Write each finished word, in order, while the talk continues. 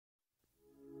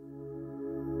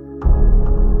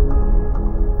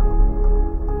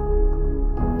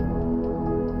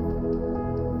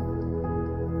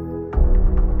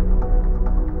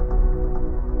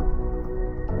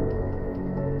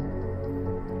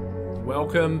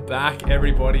Welcome back,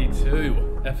 everybody,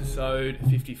 to episode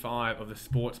 55 of the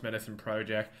Sports Medicine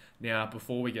Project. Now,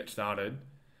 before we get started,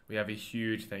 we have a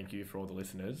huge thank you for all the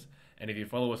listeners. And if you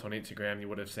follow us on Instagram, you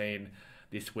would have seen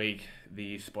this week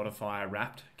the Spotify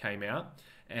Wrapped came out,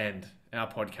 and our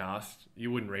podcast,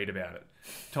 you wouldn't read about it.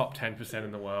 Top 10%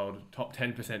 in the world, top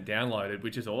 10% downloaded,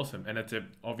 which is awesome. And it's an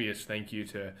obvious thank you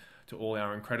to all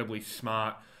our incredibly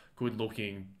smart,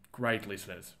 good-looking, great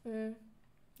listeners.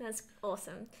 That's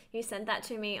awesome. You sent that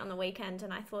to me on the weekend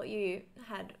and I thought you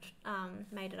had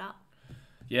made it up.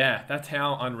 Yeah, that's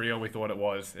how unreal we thought it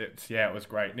was. It was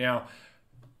great. Now,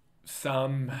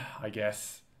 some, I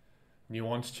guess,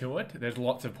 nuance to it. There's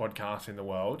lots of podcasts in the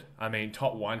world. I mean,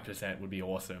 top 1% would be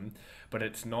awesome, but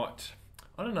it's not,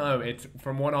 I don't know, it's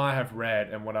from what I have read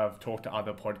and what I've talked to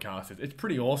other podcasters, it's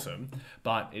pretty awesome,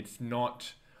 but it's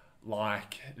not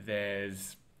like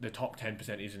there's, the top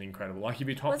 10% isn't incredible. Like if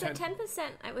you top Was it 10%?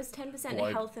 It was 10%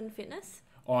 Globe. health and fitness?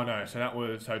 Oh no, so that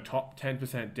was top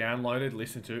 10% downloaded,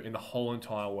 listened to in the whole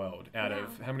entire world out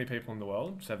of how many people in the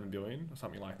world? 7 billion or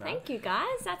something like that. Thank you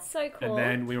guys, that's so cool. And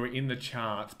then we were in the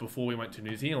charts before we went to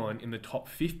New Zealand in the top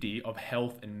 50 of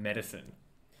health and medicine.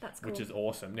 That's cool. Which is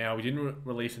awesome. Now we didn't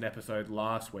release an episode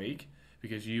last week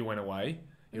because you went away.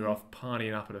 You were off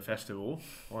partying up at a festival.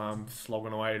 I'm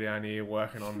slogging away down here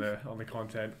working on the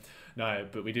content. No,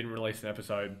 but we didn't release an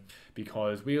episode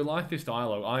because we like this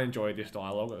dialogue. I enjoyed this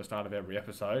dialogue at the start of every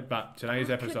episode, but today's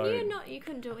episode... You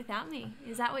couldn't do it without me.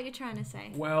 Is that what you're trying to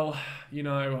say? Well, you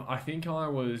know, I think I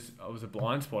was a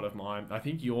blind spot of mine. I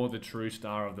think you're the true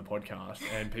star of the podcast,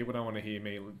 and people don't want to hear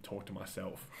me talk to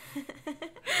myself.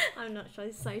 I'm not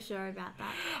so sure about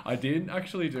that. I did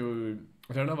actually do...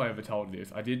 I don't know if I ever told you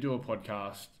this. I did do a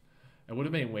podcast. It would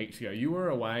have been weeks ago. You were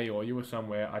away or you were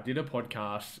somewhere. I did a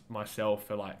podcast myself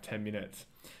for like 10 minutes.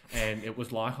 And it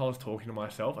was like I was talking to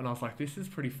myself. And I was like, this is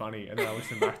pretty funny. And then I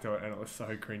listened back to it and it was so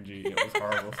cringy. It was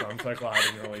horrible. So I'm so glad I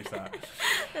didn't release that.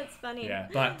 That's funny. Yeah.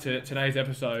 But today's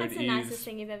episode That's the nicest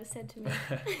thing you've ever said to me.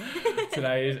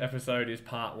 Today's episode is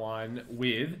part 1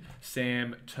 with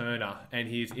Sam Turner. And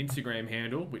his Instagram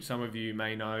handle, which some of you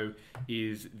may know,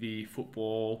 is the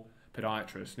Football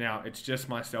Podiatrist. Now, it's just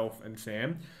myself and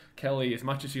Sam. Kelly, as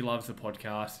much as she loves the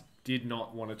podcast, did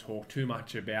not want to talk too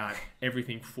much about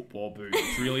everything football boots.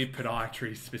 It's really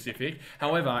podiatry specific.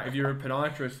 However, if you're a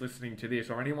podiatrist listening to this,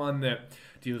 or anyone that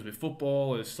deals with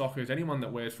football, or soccer, anyone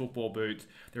that wears football boots,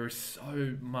 there is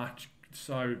so much.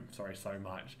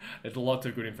 There's lots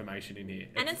of good information in here.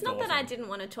 And it's not awesome that I didn't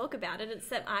want to talk about it. It's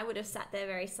that I would have sat there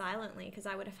very silently because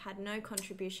I would have had no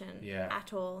contribution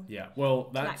at all. Yeah, well,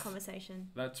 to that conversation.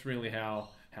 That's really how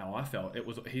I felt.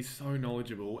 He's so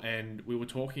knowledgeable, and we were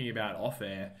talking about off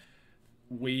air.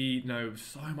 We know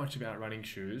so much about running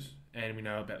shoes, and we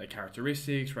know about the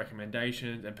characteristics,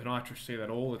 recommendations, and podiatrists see that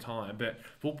all the time. But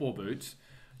football boots,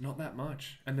 not that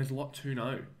much, and there's a lot to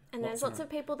know. And there's lots of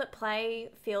people that play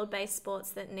field-based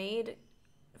sports that need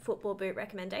football boot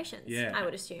recommendations, I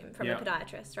would assume, from a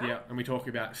podiatrist, right? Yeah, and we talk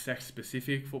about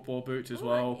sex-specific football boots as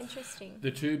well. Interesting. The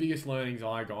 2 biggest learnings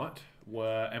I got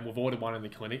were, and we've ordered one in the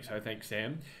clinic, so thanks,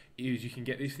 Sam, is you can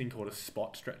get this thing called a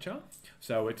spot stretcher.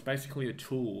 So it's basically a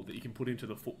tool that you can put into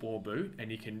the football boot,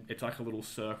 and it's like a little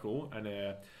circle and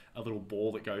a little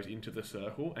ball that goes into the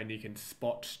circle, and you can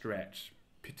spot stretch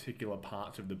particular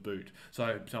parts of the boot. So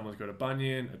if someone's got a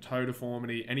bunion, a toe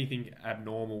deformity, anything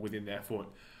abnormal within their foot,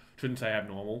 shouldn't say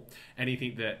abnormal,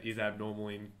 anything that is abnormal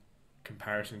in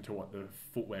comparison to what the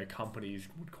footwear companies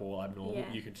would call abnormal,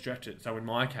 you can stretch it. So in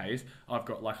my case, I've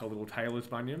got like a little tailor's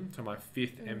bunion, so my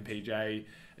 5th MPJ,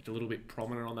 it's a little bit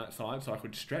prominent on that side, so I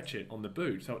could stretch it on the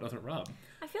boot so it doesn't rub.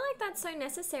 I feel like that's so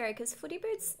necessary because footy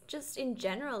boots just in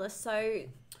general are so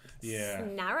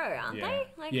narrow, aren't they?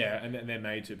 And they're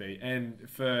made to be. And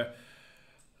for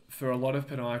a lot of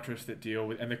podiatrists that deal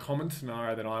with, and the common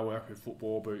scenario that I work with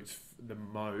football boots the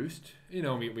most, you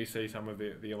know, we see some of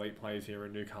the elite players here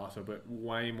in Newcastle, but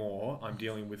way more I'm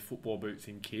dealing with football boots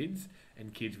in kids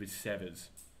and kids with severs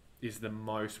is the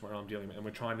most where I'm dealing with. And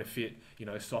we're trying to fit, you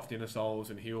know, soft inner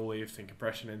soles and heel lifts and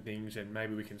compression and things, and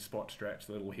maybe we can spot stretch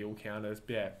the little heel counters.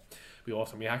 Yeah, be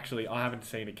awesome. I haven't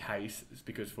seen a case, it's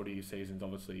because footy season's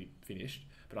obviously finished,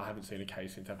 but I haven't seen a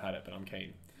case since I've had it, but I'm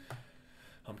keen.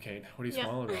 What are you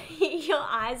smiling about? Your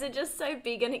eyes are just so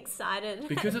big and excited.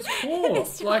 Because it's cool.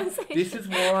 This is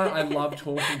why I love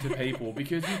talking to people,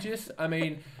 because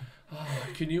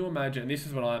can you imagine, and this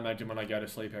is what I imagine when I go to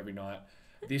sleep every night,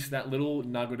 that little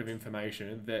nugget of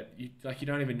information that you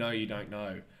don't even know you don't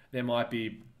know. There might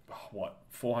be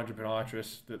 400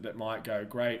 podiatrists that might go,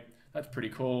 great, that's pretty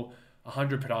cool.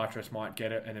 100 podiatrists might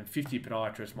get it, and then 50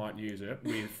 podiatrists might use it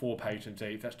with 4 patients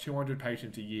each. That's 200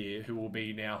 patients a year who will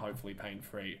be now hopefully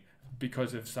pain-free.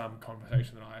 because of some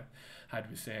conversation that I had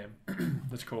with Sam.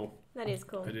 That's cool. That is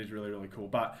cool. It is really, really cool.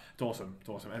 But it's awesome. It's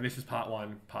awesome. And this is part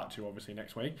 1, part 2, obviously,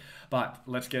 next week. But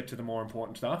let's get to the more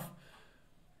important stuff.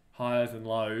 Highs and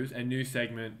lows, and new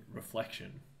segment,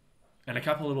 reflection. And a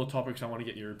couple of little topics I want to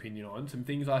get your opinion on. Some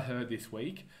things I heard this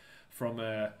week from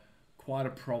quite a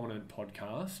prominent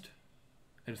podcast,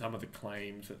 and some of the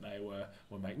claims that they were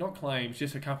making. Not claims,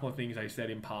 just a couple of things they said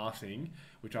in passing,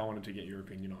 which I wanted to get your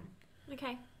opinion on.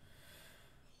 Okay.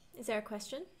 Is there a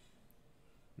question?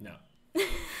 No. So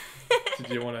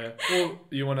do you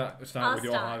want to start with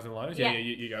your highs and lows? Yeah,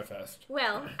 you go first.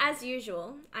 Well, as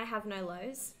usual, I have no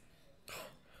lows.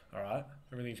 All right.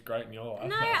 Everything's great in your life.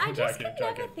 No, I just can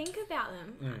never think about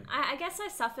them. I guess I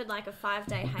suffered like a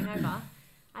 5-day hangover.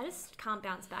 I just can't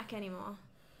bounce back anymore.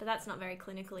 But that's not very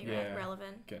clinically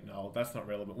relevant. Getting old. That's not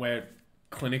relevant. We're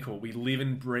clinical. We live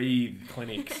and breathe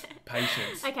clinics.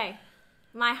 Patients. Okay.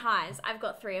 My highs. I've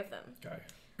got 3 of them. Go.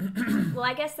 Well,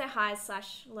 I guess they're highs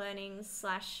 / learnings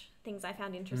 / things I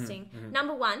found interesting.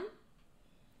 Number 1,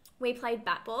 we played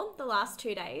bat-ball the last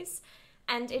 2 days.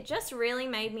 And it just really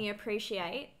made me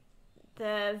appreciate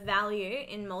the value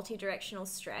in multi-directional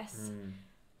stress.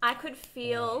 I could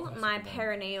feel my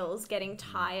perineals getting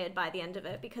tired by the end of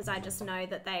it because I just know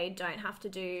that they don't have to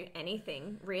do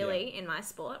anything really in my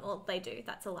sport. Well, they do,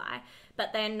 that's a lie.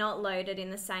 But they're not loaded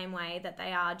in the same way that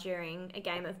they are during a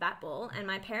game of bat-ball. And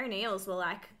my perineals were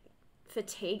like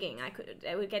fatiguing.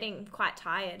 They were getting quite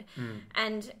tired.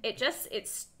 And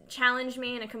it's challenged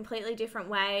me in a completely different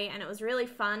way, and it was really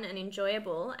fun and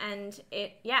enjoyable. And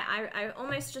I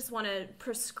almost just want to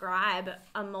prescribe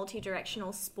a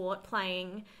multi-directional sport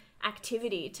playing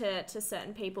activity to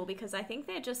certain people, because I think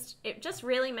it just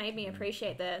really made me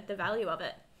appreciate the value of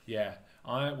it. Yeah.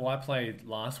 I played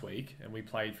last week, and we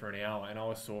played for an hour, and I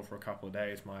was sore for a couple of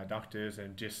days, my adductors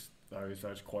and just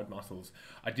those quad muscles.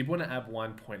 I did want to add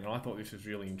one point, and I thought this was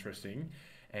really interesting,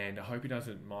 and I hope he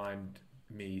doesn't mind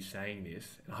me saying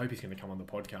this, and I hope he's going to come on the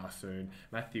podcast soon.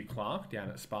 Matthew Clark down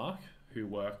at Spark, who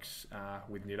works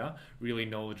with Nitter, really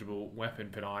knowledgeable weapon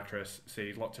podiatrist,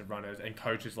 sees lots of runners and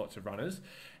coaches lots of runners.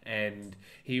 And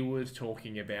he was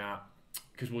talking about,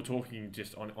 because we're talking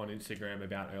just on Instagram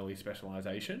about early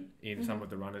specialisation in some of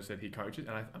the runners that he coaches.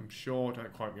 And I'm sure,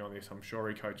 don't quote me on this, I'm sure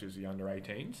he coaches the under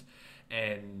 18s.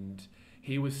 And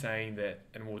he was saying that,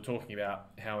 and we were talking about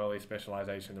how early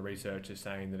specialisation, the research is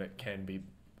saying that it can be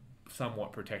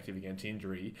somewhat protective against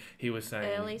injury. He was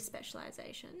saying early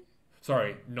specialisation.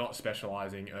 Sorry, not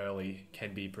specialising early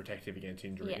can be protective against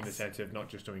injury in the sense of not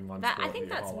just doing one sport. I think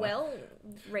that's well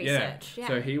researched. Yeah.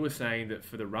 So he was saying that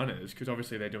for the runners, because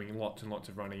obviously they're doing lots and lots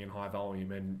of running in high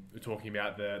volume, and we're talking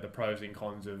about the pros and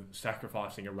cons of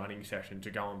sacrificing a running session to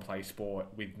go and play sport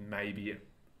with maybe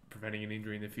preventing an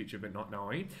injury in the future but not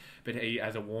knowing. But he,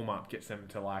 as a warm-up, gets them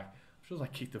to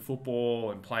kick the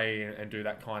football and play and do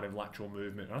that kind of lateral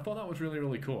movement. And I thought that was really,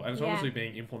 really cool. And it's obviously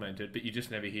being implemented, but you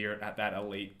just never hear it at that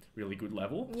elite, really good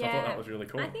level. So I thought that was really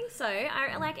cool. I think so.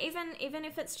 Even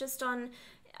if it's just on,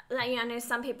 I know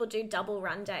some people do double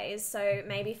run days. So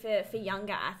maybe for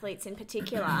younger athletes in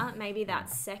particular, maybe that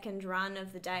second run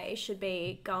of the day should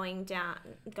be going down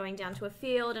to a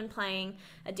field and playing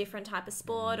a different type of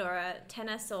sport or a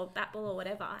tennis or bat-ball or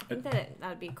whatever. I think that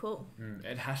would be cool.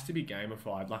 It has to be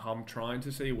gamified. I'm trying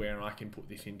to see where I can put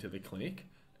this into the clinic,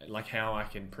 how I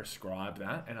can prescribe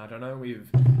that. And I don't know if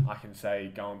I can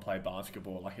say go and play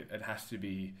basketball. It has to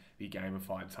be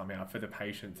gamified somehow for the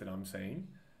patients that I'm seeing.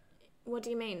 What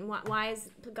do you mean? Why is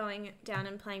going down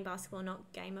and playing basketball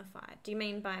not gamified? Do you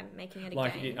mean by making it a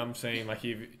game? I'm saying,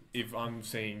 if I'm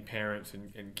seeing parents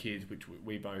and kids, which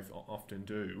we both often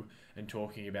do, and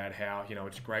talking about how,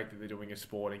 it's great that they're doing a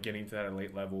sport and getting to that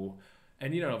elite level.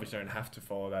 And you obviously don't have to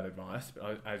follow that advice,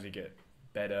 but as you get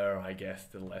better, I guess,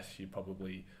 the less you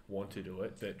probably want to do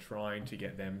it. But trying to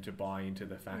get them to buy into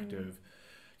the fact of,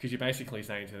 because you're basically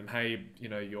saying to them, hey,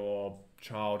 your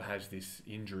child has this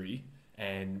injury,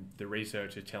 and the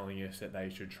research is telling us that they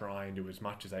should try and do as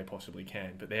much as they possibly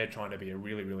can, but they're trying to be a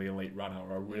really, really elite runner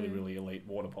or a really, really elite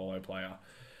water polo player.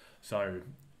 So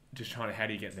just trying to, how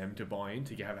do you get them to buy in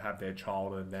to have their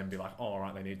child and then be like, oh, all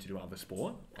right, they need to do other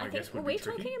sport? I guess would be tricky.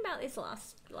 Were we talking about this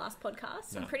last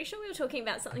podcast? No. I'm pretty sure we were talking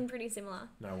about something pretty similar.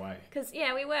 No way. Because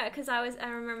we were. Because I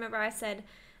remember I said,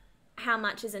 how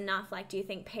much is enough? Do you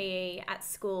think PE at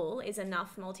school is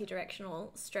enough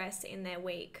multi-directional stress in their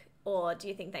week? Or do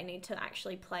you think they need to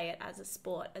actually play it as a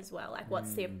sport as well?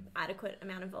 What's the adequate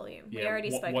amount of volume? We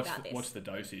already spoke about this. What's the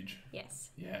dosage?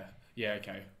 Yes. Yeah,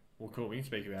 okay. Well, cool. We can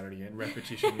speak about it again.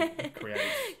 Repetition creates.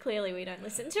 Clearly, we don't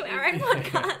listen to our own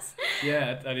podcasts.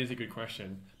 Yeah, that is a good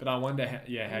question. But I wonder,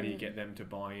 how do you get them to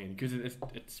buy in? Because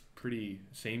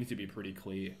seems to be pretty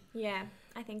clear. Yeah,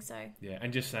 I think so. Yeah,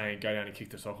 and just saying, go down and kick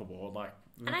the soccer ball, like.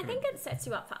 And I think it sets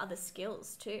you up for other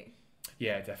skills too.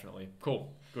 Yeah, definitely.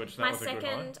 Cool. Good. So my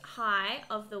second high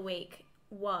of the week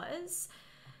was,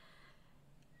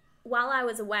 while I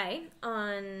was away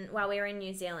while we were in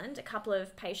New Zealand, a couple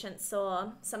of patients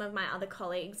saw some of my other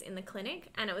colleagues in the clinic,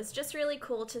 and it was just really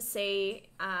cool to see,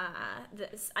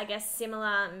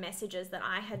 similar messages that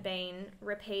I had been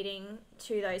repeating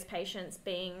to those patients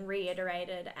being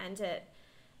reiterated, and to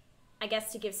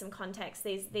give some context,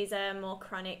 these are more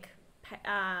chronic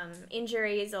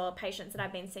injuries or patients that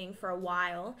I've been seeing for a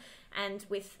while, and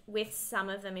with some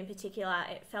of them in particular,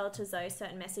 it felt as though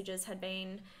certain messages had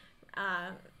been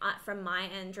from my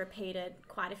end repeated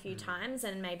quite a few times,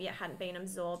 and maybe it hadn't been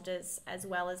absorbed as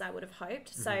well as I would have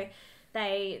hoped. Mm-hmm. So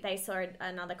they saw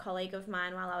another colleague of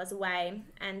mine while I was away,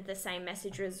 and the same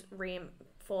message was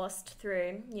reinforced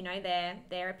through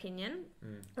their opinion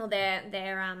or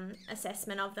their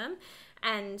assessment of them.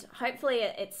 And hopefully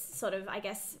it's sort of,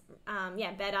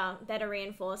 better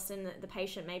reinforced, and the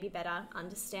patient maybe better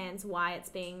understands why it's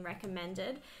being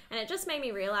recommended. And it just made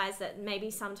me realise that maybe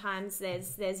sometimes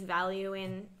there's value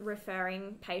in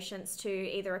referring patients to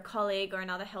either a colleague or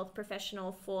another health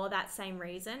professional for that same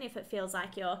reason. If it feels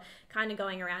like you're kind of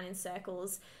going around in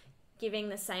circles giving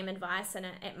the same advice and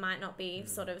it might not be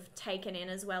sort of taken in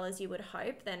as well as you would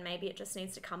hope, then maybe it just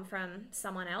needs to come from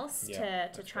someone else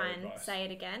to try and say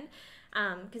it again.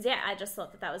 Because I just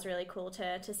thought that was really cool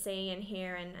to see and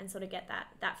hear and sort of get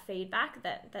that feedback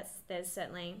there's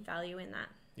certainly value in that.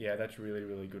 Yeah, that's really,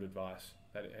 really good advice.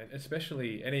 And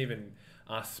especially, and even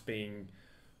us being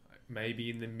maybe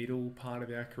in the middle part of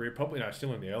our career, probably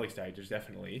still in the early stages,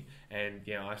 definitely. And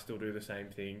I still do the same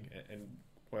thing and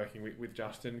working with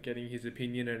Justin, getting his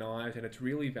opinion and eyes, and it's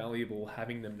really valuable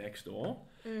having them next door.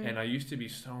 And I used to be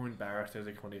so embarrassed as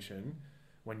a clinician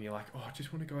when you're like, I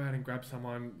just want to go out and grab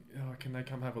someone, can they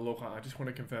come have a look? I just want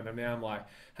to confirm them. Now I'm like,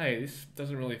 hey, this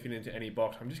doesn't really fit into any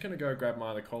box. I'm just going to go grab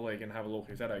my other colleague and have a look.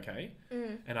 Is that okay?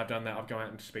 And I've done that. I've gone out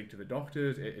and speak to the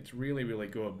doctors. It's really, really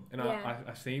good. And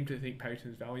I seem to think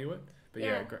patients value it.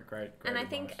 But great and I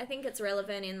think it's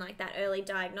relevant in like that early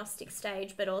diagnostic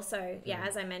stage, but also,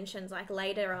 as I mentioned, like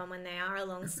later on when they are a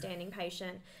long-standing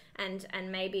patient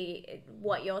and maybe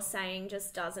what you're saying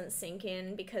just doesn't sink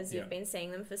in because you've been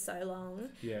seeing them for so long,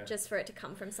 just for it to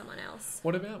come from someone else.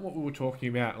 What about what we were talking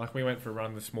about? Like we went for a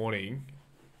run this morning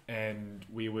and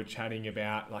we were chatting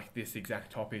about like this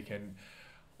exact topic, and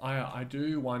I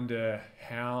do wonder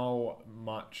how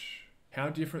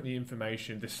different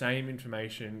the same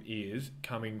information is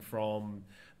coming from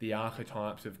the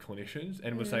archetypes of clinicians.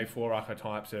 And we'll say 4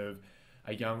 archetypes of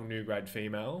a young new grad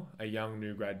female, a young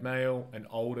new grad male, an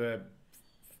older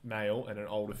male and an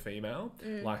older female.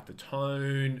 Like the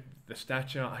tone, the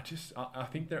stature, I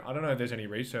think I don't know if there's any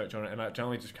research on it, and it's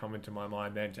only just come into my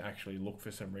mind then to actually look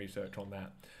for some research on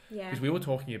that. Yeah. Because we were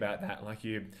talking about that, like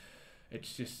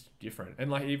it's just different. And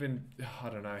like even, I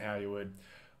don't know how you would...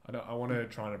 I want to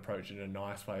try and approach it in a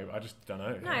nice way. I just don't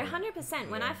know. No, 100%.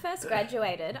 When I first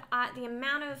graduated, the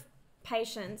amount of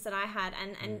patients that I had,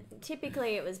 and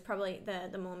typically it was probably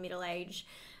the more middle-aged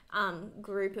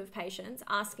group of patients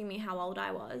asking me how old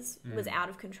I was out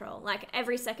of control. Like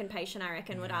every second patient, I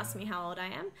reckon, would ask me how old I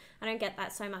am. I don't get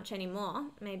that so much anymore,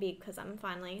 maybe because I'm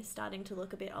finally starting to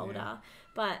look a bit older.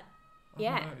 But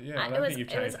I don't think you've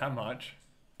changed that much.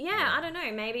 Yeah, I don't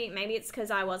know. Maybe it's because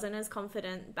I wasn't as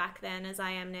confident back then as I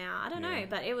am now. I don't know,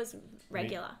 but it was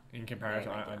regular. In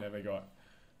comparison, I never got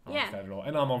asked that at all.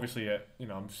 And I'm obviously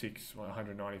I'm 6',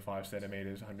 195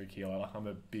 centimeters, 100 kilo. Like I'm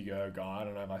a bigger guy. I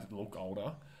don't know if I look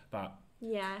older, but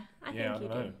I think you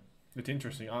do. It's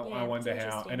interesting. I wonder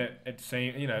how, and it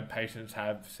seems patients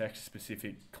have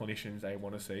sex-specific clinicians they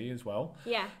want to see as well.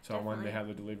 Yeah, so definitely. I wonder how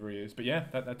the delivery is. But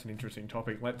that's an interesting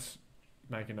topic. Let's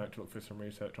make a note to look for some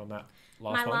research on that.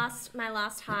 My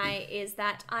last high is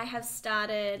that I have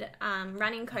started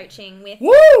running coaching with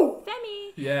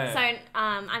Femi. Yeah. So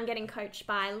I'm getting coached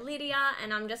by Lydia,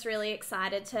 and I'm just really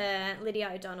excited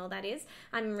Lydia O'Donnell, that is.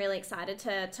 I'm really excited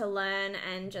to learn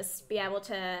and just be able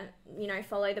to,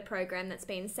 follow the program that's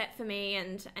been set for me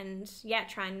and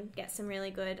try and get some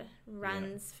really good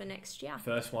runs for next year.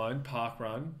 First one,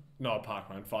 5K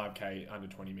under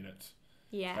 20 minutes.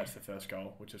 Yeah. That's the first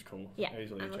goal, which is cool. Yeah,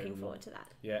 easily I'm achievable. looking forward to that.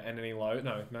 Yeah, and any lows?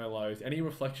 No lows. Any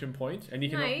reflection points? And you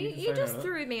just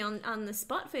threw me on the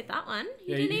spot with that one.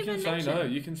 You didn't even mention no.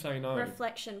 You can say no.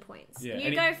 Reflection points. Yeah,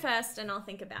 you go first and I'll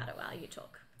think about it while you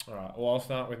talk. All right. Well, I'll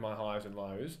start with my highs and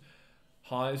lows.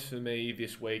 Highs for me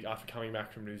this week after coming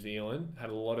back from New Zealand, had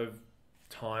a lot of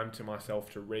time to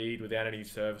myself to read without any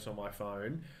service on my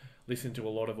phone, listen to a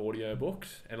lot of audiobooks,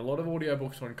 and a lot of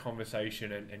audiobooks on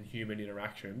conversation and human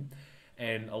interaction.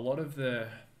 And a lot of the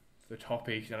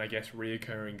topics and I guess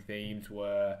reoccurring themes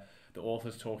were the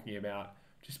authors talking about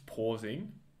just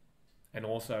pausing and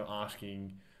also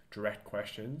asking direct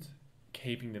questions,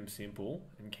 keeping them simple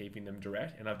and keeping them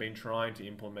direct. And I've been trying to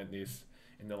implement this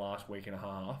in the last week and a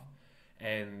half.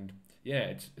 And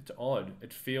yeah, it's odd.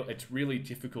 It's really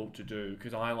difficult to do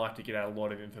because I like to get out a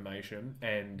lot of information.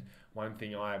 And one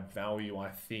thing I value,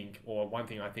 one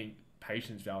thing I think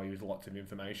patients value is lots of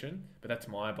information. But that's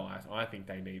my bias. I think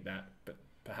they need that, but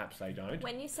perhaps they don't.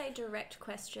 When you say direct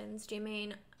questions, do you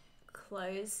mean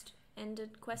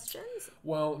closed-ended questions?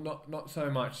 Well, not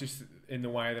so much, just in the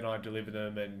way that I deliver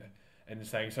them and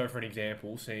saying, so for an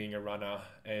example, seeing a runner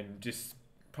and just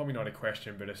probably not a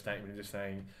question, but a statement and just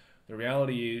saying, the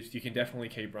reality is you can definitely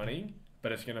keep running,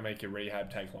 but it's going to make your rehab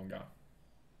take longer.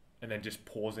 And then just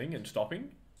pausing and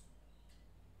stopping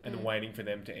and waiting for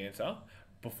them to answer.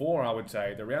 Before I would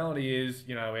say, the reality is,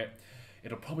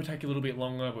 it'll probably take a little bit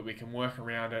longer, but we can work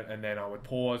around it. And then I would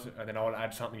pause and then I would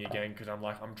add something again because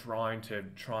I'm trying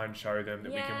and show them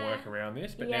that we can work around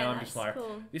this. But now I'm just like,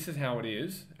 cool. This is how it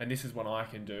is and this is what I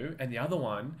can do. And the other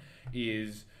one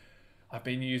is I've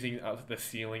been using the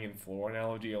ceiling and floor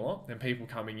analogy a lot, and people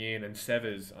coming in and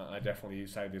severs, I definitely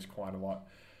say this quite a lot.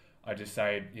 I just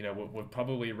say, we've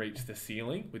probably reached the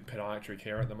ceiling with podiatry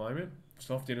care at the moment.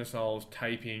 Soft inner soles,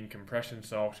 taping, compression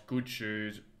socks, good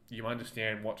shoes. You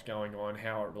understand what's going on,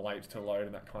 how it relates to load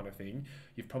and that kind of thing.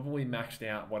 You've probably maxed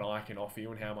out what I can offer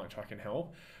you and how much I can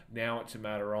help. Now it's a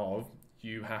matter of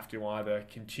you have to either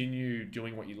continue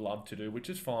doing what you love to do, which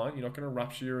is fine. You're not going to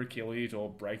rupture your Achilles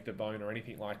or break the bone or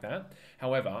anything like that.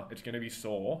 However, it's going to be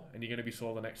sore and you're going to be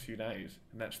sore the next few days.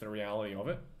 And that's the reality of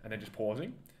it. And then just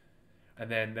pausing.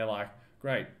 And then they're like,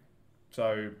 great.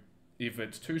 So if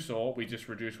it's too sore, we just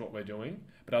reduce what we're doing.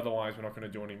 But otherwise, we're not going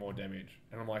to do any more damage.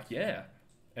 And I'm like, yeah.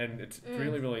 And it's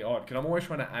really, really odd because I'm always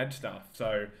trying to add stuff.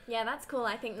 So yeah, that's cool.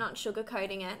 I think not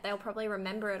sugarcoating it, they'll probably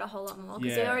remember it a whole lot more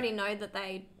because they already know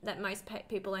that most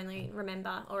people only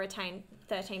remember or retain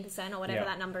 13% or whatever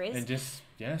that number is. And just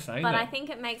saying but that. I think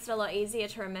it makes it a lot easier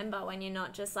to remember when you're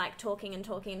not just like talking and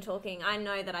talking and talking. I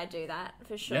know that I do that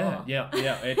for sure. Yeah.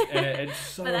 It's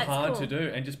so hard to do,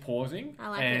 and just pausing. I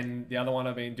like and the other one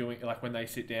I've been doing, like when they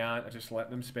sit down, I just let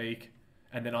them speak.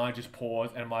 And then I just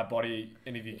pause, and my body,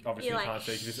 and if you obviously can't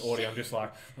see this audio, I'm just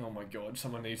like, oh my God,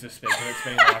 someone needs to speak. And it's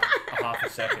been like a half a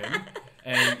second.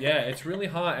 And yeah, it's really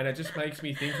hard. And it just makes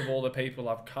me think of all the people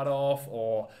I've cut off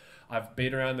or I've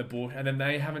beat around the bush. And then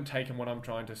they haven't taken what I'm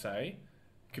trying to say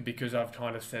because I've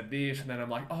kind of said this. And then I'm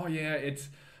like, oh yeah, it's,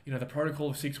 the protocol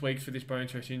of 6 weeks for this bone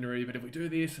stress injury. But if we do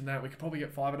this and that, we could probably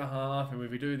get 5.5. And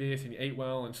if we do this and you eat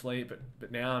well and sleep.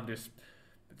 But now I'm just,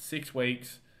 it's 6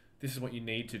 weeks. This is what you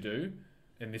need to do.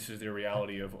 And this is the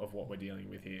reality of what we're dealing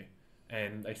with here.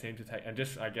 And they seem to take... And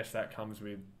just, I guess that comes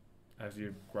with as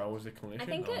you grow as a clinician. I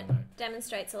think it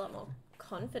demonstrates a lot more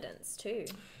confidence too.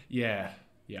 Yeah,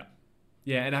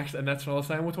 and actually, and that's what I was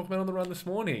saying. We're talking about on the run this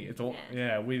morning. It's all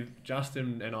with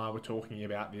Justin and I were talking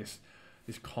about this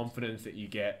confidence that you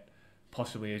get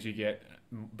possibly as you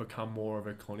become more of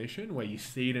a clinician, where you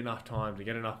see it enough times to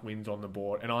get enough wins on the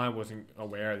board. And I wasn't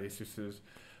aware of this. This is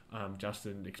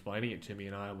Justin explaining it to me,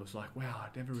 and I was like, wow, I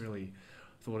never really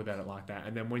thought about it like that.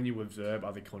 And then when you observe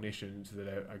other clinicians that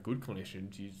are good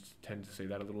clinicians, you tend to see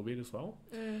that a little bit as well.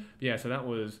 Yeah, so that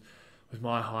was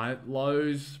my high.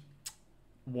 Lows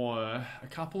were a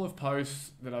couple of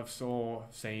posts that I've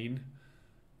seen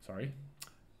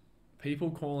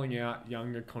people calling out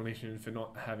younger clinicians for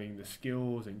not having the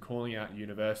skills and calling out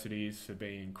universities for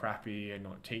being crappy and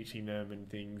not teaching them and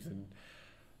things. And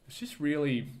it's just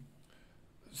really...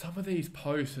 Some of these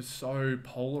posts are so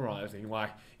polarizing. Like,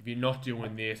 if you're not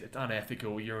doing this, it's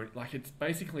unethical. It's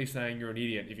basically saying you're an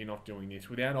idiot if you're not doing this,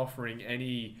 without offering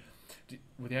any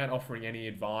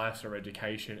advice or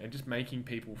education, and just making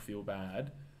people feel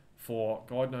bad for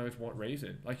God knows what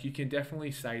reason. Like, you can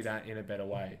definitely say that in a better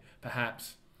way.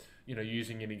 Perhaps,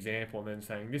 using an example and then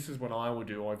saying, this is what I would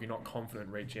do, or if you're not confident,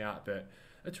 reach out. But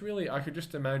it's really, I could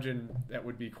just imagine that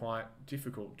would be quite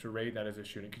difficult to read that as a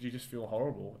student because you just feel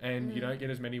horrible. And you don't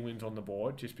get as many wins on the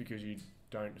board just because you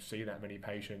don't see that many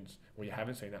patients, or you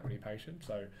haven't seen that many patients.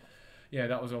 So, yeah,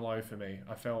 that was a low for me.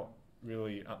 I felt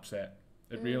really upset.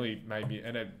 It really made me,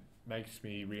 and it makes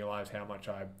me realise how much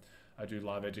I do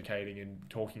love educating and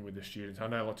talking with the students. I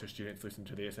know lots of students listen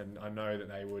to this, and I know that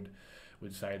they would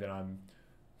say that I'm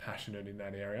passionate in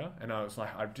that area, and I was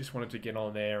like, I just wanted to get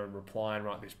on there and reply and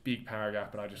write this big paragraph,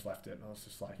 but I just left it. And I was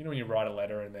just like, when you write a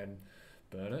letter and then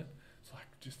burn it, it's like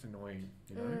just annoying,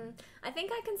 I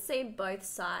think I can see both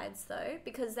sides though,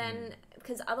 because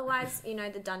otherwise,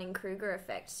 the Dunning-Kruger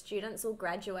effect, students will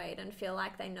graduate and feel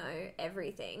like they know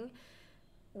everything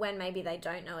when maybe they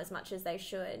don't know as much as they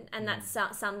should. And that's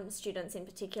some students in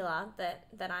particular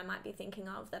that I might be thinking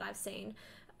of that I've seen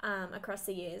across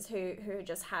the years who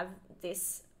just have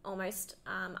this almost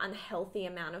unhealthy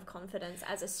amount of confidence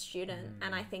as a student.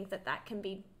 And I think that can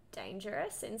be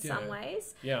dangerous in some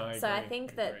ways. Yeah, I agree. So I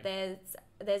think that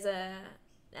there's a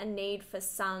need for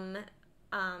some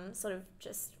sort of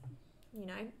just,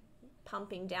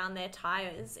 pumping down their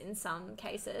tires in some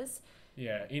cases.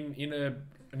 Yeah, in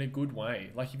a good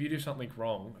way. Like if you do something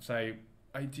wrong, say,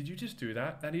 hey, did you just do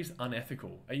that? That is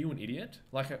unethical. Are you an idiot?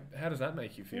 Like, how does that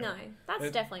make you feel? No,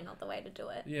 that's definitely not the way to do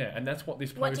it. Yeah, and that's what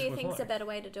this post What do you was think like. is a better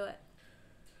way to do it?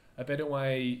 A better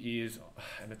way is,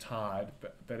 and it's hard,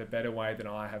 but a better way that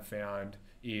I have found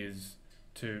is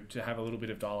to have a little bit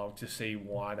of dialogue to see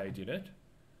why they did it.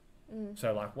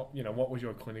 So like, what was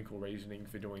your clinical reasoning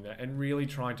for doing that? And really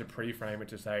trying to pre-frame it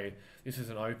to say, this is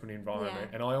an open environment.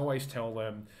 Yeah. And I always tell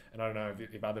them, and I don't know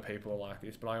if other people are like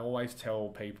this, but I always tell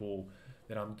people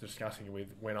that I'm discussing with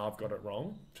when I've got it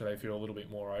wrong, so they feel a little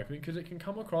bit more open, because it can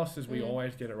come across as we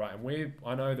always get it right. And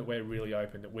I know that we're really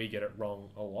open, that we get it wrong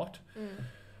a lot.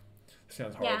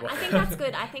 Sounds horrible. Yeah, I think that's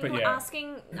good. I think But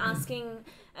asking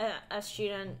a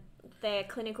student their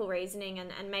clinical reasoning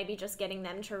and maybe just getting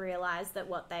them to realise that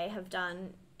what they have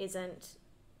done isn't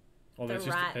the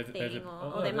right thing,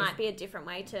 or there might be a different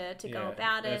way to go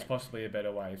about it. There's possibly a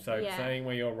better way. So saying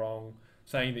where you're wrong,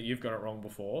 saying that you've got it wrong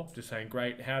before, just saying,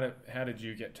 great, how did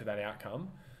you get to that outcome?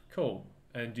 Cool.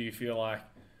 And do you feel like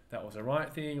that was the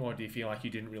right thing, or do you feel like you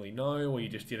didn't really know, or you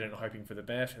just did it hoping for the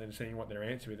best, and then seeing what their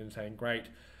answer is and saying, great,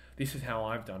 this is how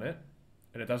I've done it,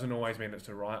 and it doesn't always mean it's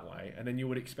the right way. And then you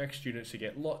would expect students to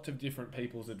get lots of different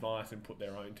people's advice and put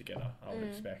their own together, I would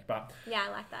expect. But yeah,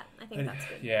 I like that. I think that's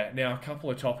good. Yeah. Now, a couple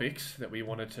of topics that I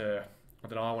wanted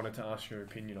to ask your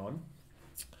opinion on.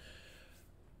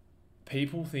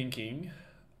 People thinking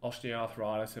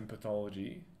osteoarthritis and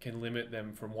pathology can limit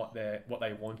them from what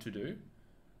they want to do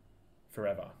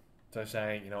forever. So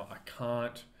saying, I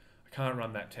can't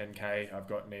run that 10K, I've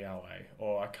got knee OA,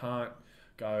 or I can't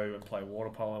go and play water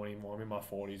polo anymore, I'm in my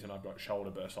 40s and I've got shoulder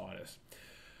bursitis.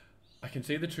 I can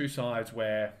see the two sides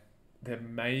where there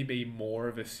may be more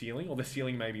of a ceiling, or the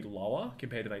ceiling may be lower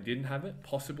compared to they didn't have it,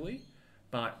 possibly,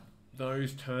 but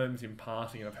those terms in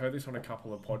passing, and I've heard this on a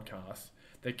couple of podcasts,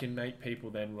 that can make people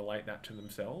then relate that to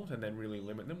themselves and then really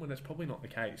limit them, when that's probably not the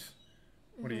case.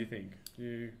 What do you think?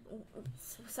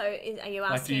 So are you asking?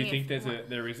 Like, do you think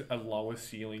there is a lower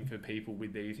ceiling for people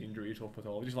with these injuries or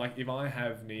pathologies? Like, if I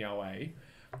have knee OA,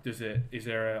 is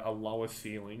there a lower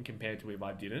ceiling compared to if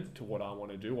I didn't, to what I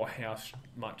want to do, or how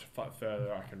much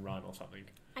further I can run or something?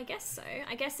 I guess so.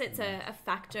 I guess it's a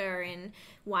factor in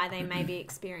why they may be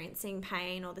experiencing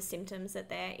pain or the symptoms that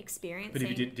they're experiencing. But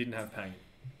if you didn't have pain,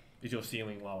 is your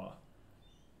ceiling lower?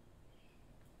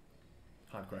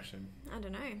 Hard question. I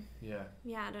don't know. Yeah.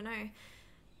 Yeah, I don't know.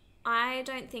 I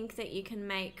don't think that you can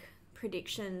make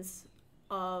predictions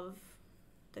of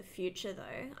the future,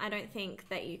 though. I don't think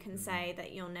that you can say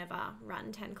that you'll never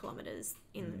run 10 kilometers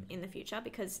in the future,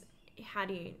 because how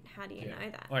do you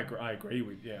know that? I agree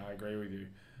with you.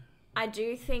 I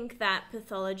do think that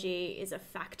pathology is a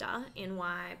factor in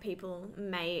why people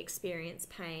may experience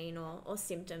pain or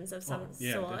symptoms of some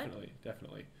sort.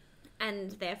 Definitely.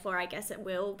 And therefore, I guess it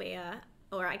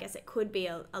could be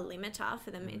a limiter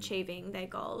for them achieving their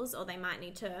goals, or they might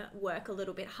need to work a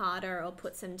little bit harder or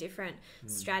put some different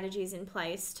strategies in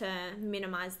place to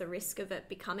minimize the risk of it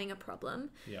becoming a problem.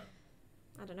 Yeah.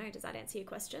 I don't know. Does that answer your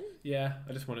question? Yeah,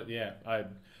 I just wanted, I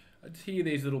hear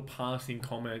these little passing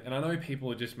comments, and I know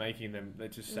people are just making them, they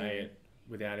just say it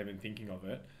without even thinking of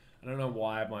it. I don't know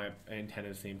why my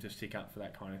antennas seem to stick up for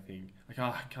that kind of thing. Like,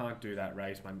 I can't do that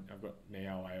race, I've got knee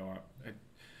OA, or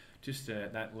just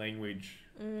that language.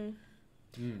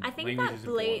 I think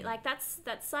that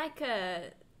that's like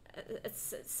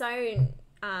it's so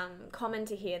common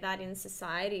to hear that in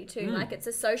society too. Like, it's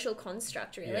a social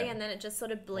construct, really, and then it just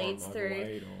sort of bleeds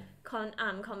through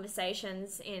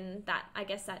conversations in that, I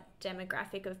guess, that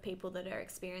demographic of people that are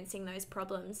experiencing those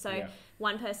problems. So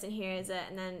one person hears it,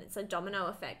 and then it's a domino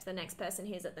effect. The next person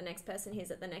hears it, the next person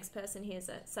hears it, the next person hears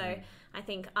it. So I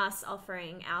think us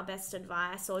offering our best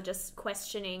advice, or just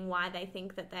questioning why they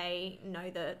think that they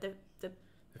know the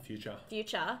future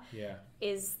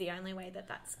is the only way that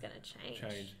that's going to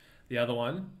change. The other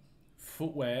one,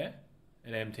 footwear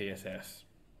and MTSS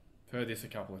heard this a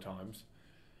couple of times.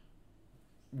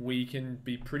 We can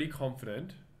be pretty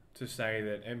confident to say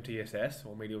that MTSS,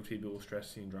 or medial tibial stress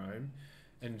syndrome,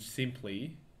 and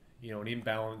simply, an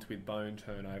imbalance with bone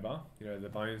turnover, the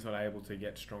bone's not able to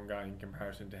get stronger in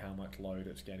comparison to how much load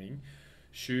it's getting.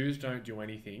 Shoes don't do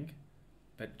anything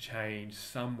but change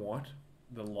somewhat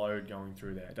the load going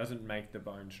through there. It doesn't make the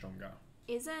bone stronger.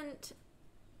 Isn't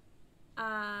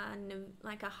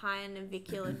like a higher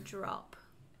navicular drop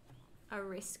a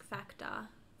risk factor,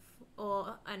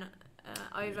 or an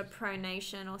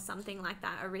overpronation or something like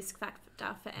that a risk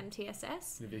factor for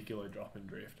MTSS? Navicular drop and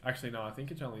drift. Actually, no, I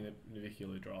think it's only the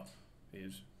navicular drop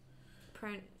is.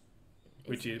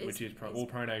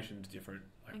 Pronation's different.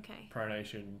 Okay.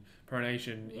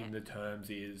 Pronation in the terms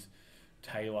is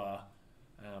talar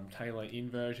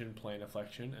inversion, plantar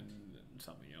flexion, and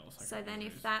something else. So then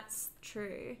if that's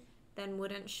true, then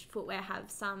wouldn't footwear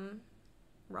have some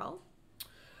role?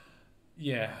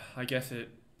 Yeah, I guess it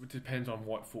depends on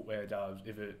what footwear does.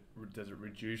 Does it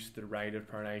reduce the rate of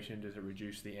pronation? Does it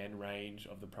reduce the end range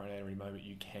of the pronatory moment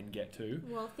you can get to?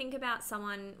 Well, think about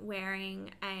someone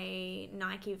wearing a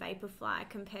Nike Vaporfly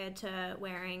compared to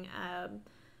wearing a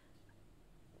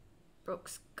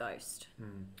Brooks Ghost.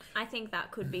 I think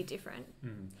that could be different.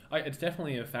 It's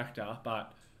definitely a factor,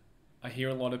 but I hear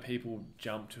a lot of people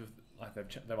jump to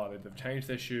they've changed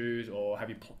their shoes, or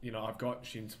I've got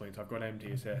shin splints, I've got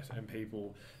MTSS, and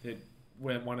people that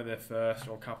one of their first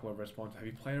or couple of responses, have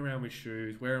you played around with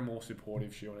shoes, wear a more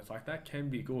supportive shoe, and it's like that can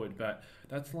be good, but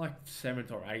that's like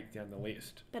 7th or 8th down the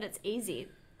list. But it's easy.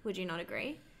 Would you not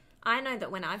agree? I know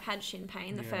that when I've had shin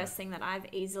pain, the first thing that I've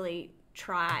easily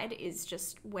tried is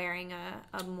just wearing a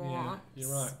more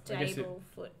stable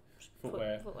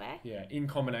footwear. Yeah, in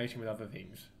combination with other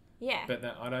things. Yeah. But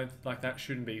that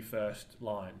shouldn't be first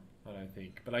line, I don't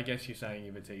think. But I guess you're saying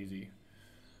if it's easy.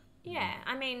 Yeah,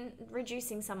 I mean,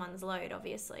 reducing someone's load,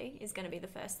 obviously, is going to be the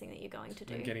first thing that you're going to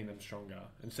do. And getting them stronger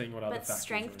and seeing what other factors are But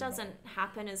strength involved. doesn't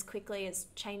happen as quickly as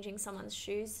changing someone's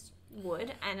shoes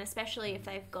would, and especially if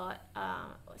they've got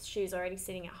shoes already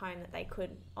sitting at home that they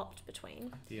could opt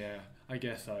between. Yeah, I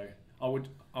guess so.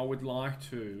 I would like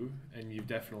to, and you've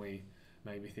definitely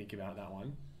made me think about that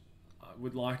one. I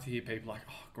would like to hear people like,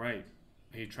 oh, great,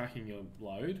 are you tracking your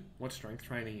load? What strength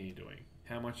training are you doing?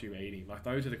 How much are you eating? Like,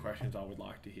 those are the questions I would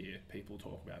like to hear people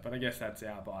talk about. But I guess that's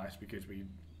our bias because we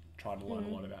try to learn a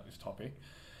lot about this topic.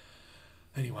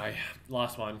 Anyway,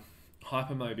 last one,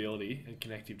 hypermobility and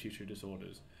connective tissue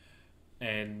disorders.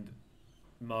 And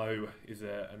Mo is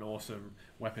an awesome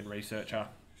weapon researcher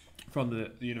from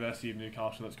the University of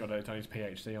Newcastle that's done his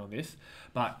PhD on this.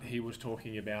 But he was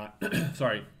talking about,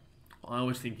 I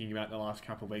was thinking about the last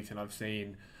couple of weeks, and I've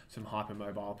seen some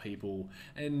hypermobile people,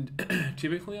 and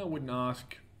typically I wouldn't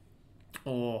ask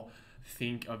or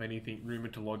think of anything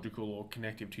rheumatological or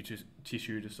connective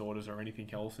tissue disorders or anything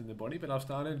else in the body, but I've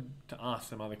started to ask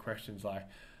some other questions like,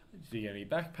 do you get any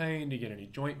back pain? Do you get any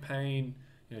joint pain?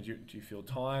 Do you feel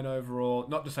tired overall?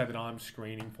 Not to say that I'm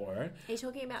screening for it. Are you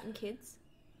talking about in kids?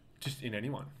 Just in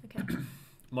anyone. Okay.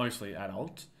 Mostly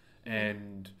adults,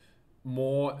 and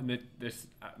more the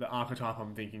archetype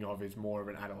I'm thinking of is more of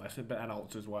an adolescent, but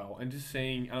adults as well. And just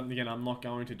seeing, again, I'm not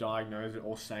going to diagnose it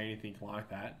or say anything like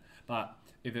that, but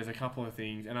if there's a couple of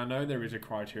things, and I know there is a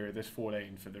criteria, there's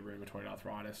 14 for the rheumatoid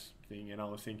arthritis thing, and I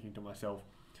was thinking to myself,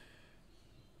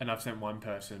 and I've sent one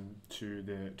person to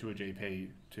a GP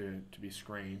to be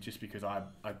screened just because I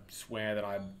swear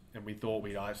that we thought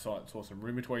I saw some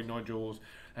rheumatoid nodules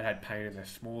that had pain in their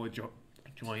smaller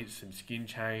joints and skin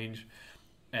change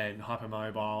and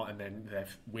hypermobile, and then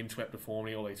they've windswept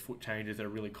deformity, all these foot changes that are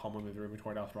really common with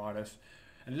rheumatoid arthritis.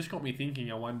 And it just got me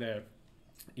thinking, I wonder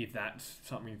if that's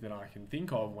something that I can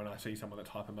think of when I see someone that's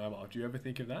hypermobile. Do you ever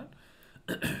think of that?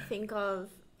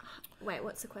 Wait,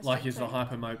 what's the question? Like, is the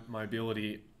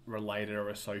hypermobility related or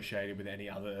associated with any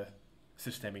other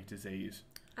systemic disease?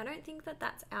 I don't think that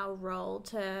that's our role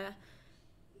to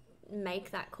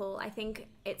make that call. I think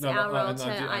it's our role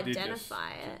to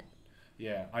identify it.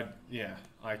 Yeah,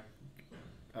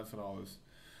 that's what I was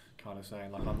kind of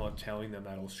saying. Like, I'm not telling them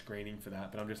that or screening for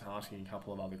that, but I'm just asking a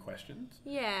couple of other questions.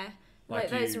 Yeah,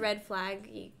 like those red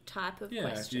flag type of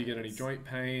questions. Do you get any joint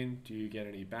pain? Do you get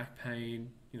any back pain?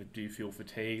 Do you feel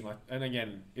fatigue? Like, and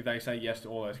again, if they say yes to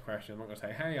all those questions, I'm not going to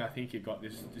say, hey, I think you've got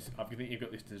this. I think you've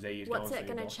got this disease. What's it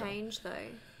going to change though?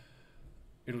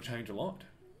 It'll change a lot.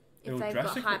 If they've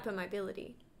got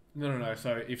hypermobility. No.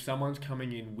 So if someone's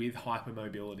coming in with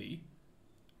hypermobility,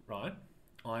 right,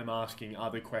 I'm asking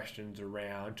other questions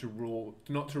around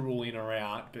not to rule in or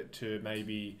out, but to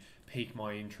maybe pique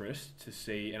my interest to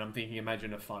see. And I'm thinking,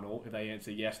 imagine a funnel. If they answer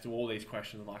yes to all these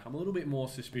questions, I'm a little bit more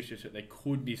suspicious that there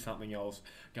could be something else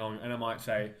going. And I might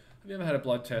say, have you ever had a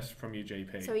blood test from your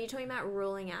GP? So are you talking about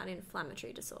ruling out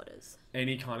inflammatory disorders?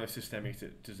 Any kind of systemic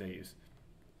disease,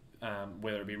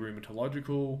 whether it be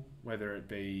rheumatological, whether it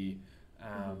be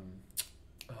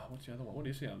what's the other one? What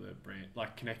is the other brand?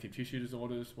 Like connective tissue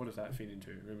disorders. What does that fit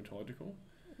into? Rheumatological?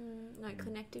 No,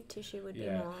 connective tissue would be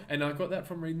Yeah. more. And I got that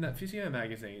from reading that physio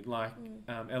magazine.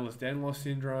 Ehlers-Danlos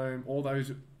syndrome, all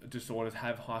those disorders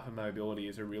have hypermobility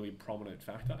as a really prominent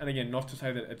factor. And again, not to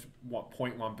say that it's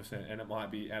 0.1%, and it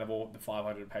might be out of all the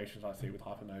 500 patients I see with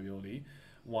hypermobility,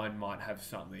 one might have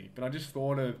something. But I just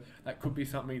thought of that could be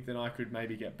something that I could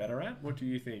maybe get better at. What do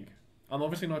you think? I'm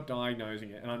obviously not diagnosing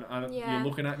it, and you're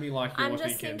looking at me like you're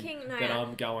thinking that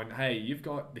I'm going, hey, you've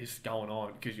got this going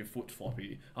on because your foot's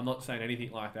floppy. I'm not saying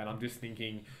anything like that. I'm just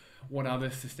thinking, what other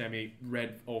systemic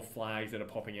red or flags that are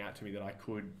popping out to me that I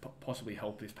could possibly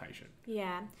help this patient?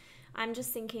 Yeah, I'm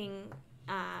just thinking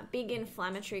big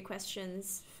inflammatory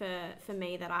questions for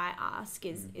me that I ask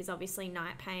is obviously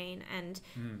night pain and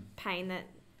pain that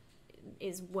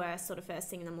is worse sort of first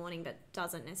thing in the morning but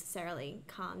doesn't necessarily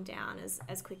calm down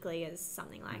as quickly as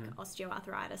something like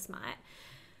osteoarthritis might.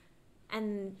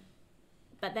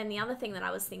 But then the other thing that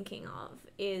I was thinking of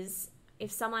is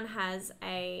if someone has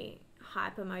a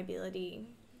hypermobility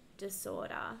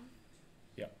disorder.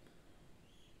 Yep.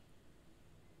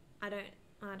 I don't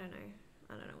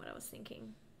know what I was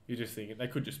thinking. You're just thinking they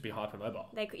could just be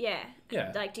hypermobile. They could, yeah.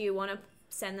 Like, do you want to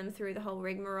send them through the whole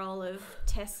rigmarole of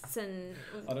tests and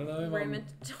I don't know, I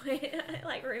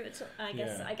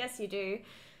guess you do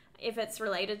if it's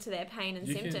related to their pain and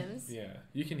symptoms.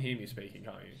 You can hear me speaking,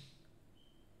 can't you?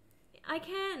 I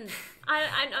can.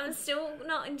 I'm still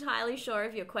not entirely sure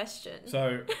of your question.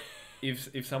 So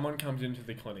if someone comes into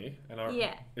the clinic and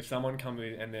if someone comes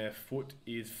in and their foot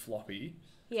is floppy,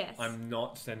 yes, I'm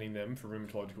not sending them for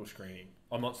rheumatological screening.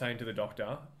 I'm not saying to the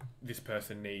doctor, this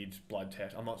person needs blood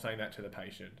test. I'm not saying that to the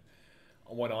patient.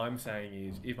 What I'm saying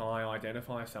is, if I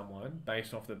identify someone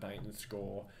based off the Baton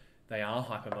score, they are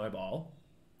hypermobile,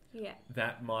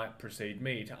 that might precede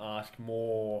me to ask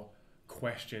more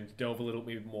questions, delve a little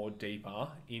bit more deeper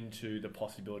into the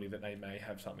possibility that they may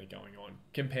have something going on,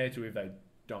 compared to if they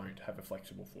don't have a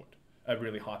flexible foot, a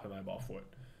really hypermobile foot.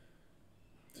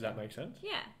 Does that make sense?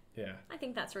 Yeah. Yeah. I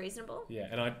think that's reasonable. Yeah,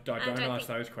 and I don't ask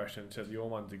those questions, so your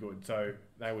ones are good. So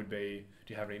they would be,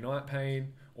 do you have any night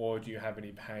pain, or do you have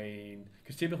any pain?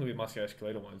 Because typically with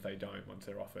musculoskeletal ones, they don't once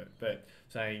they're off it. But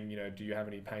saying, do you have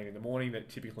any pain in the morning that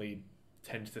typically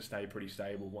tends to stay pretty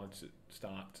stable once it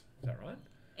starts. Is that right?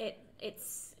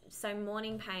 It's so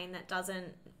morning pain that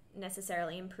doesn't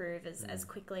necessarily improve as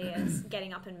quickly as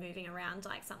getting up and moving around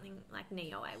like something like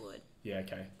knee OA would. Yeah,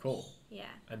 okay, cool. Yeah.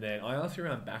 And then I asked you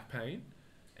around back pain.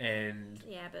 And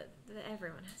yeah, but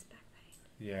everyone has back pain.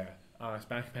 Yeah. It's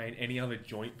back pain. Any other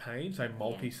joint pain? So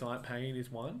multi-site pain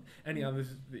is one. Any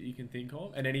others that you can think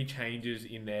of? And any changes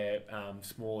in their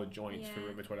smaller joints for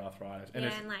rheumatoid arthritis? And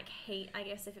and like heat, I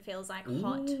guess, if it feels like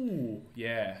hot.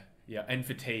 Yeah. Yeah, and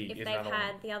fatigue if they've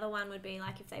had, the other one would be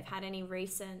like if they've had any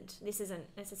recent, this isn't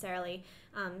necessarily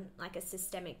like a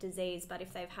systemic disease, but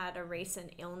if they've had a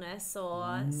recent illness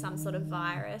or some sort of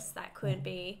virus that could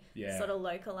be sort of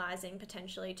localizing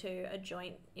potentially to a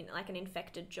joint, like an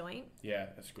infected joint. Yeah,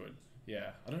 that's good.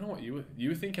 Yeah, I don't know what you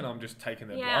were thinking. I'm just taking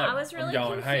their blood. Yeah, I was really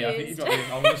confused. Hey, I think you've got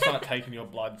this. I'm going to start taking your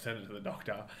blood, send it to the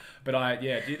doctor. But I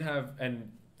did have,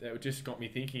 and it just got me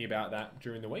thinking about that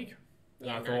during the week. And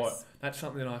I thought, that's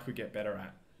something that I could get better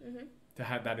at, to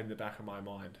have that in the back of my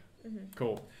mind.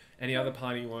 Cool. Any other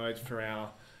parting words for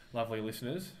our lovely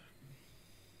listeners?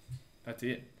 That's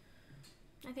it.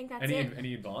 I think that's it.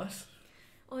 Any advice?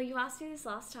 Oh, you asked me this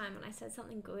last time and I said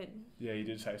something good. Yeah, you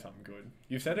did say something good.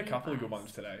 You've said a couple of good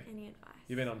ones today. Any advice?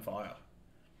 You've been on fire.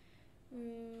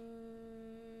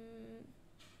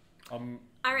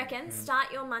 I reckon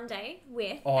start your Monday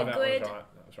with a good that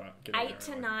was right. 8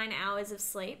 to 9 hours of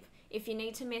sleep. If you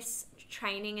need to miss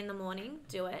training in the morning,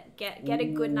 do it. Get a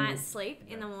good night's sleep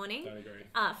in the morning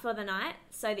for the night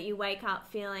so that you wake up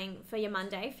for your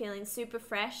Monday feeling super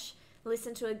fresh.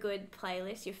 Listen to a good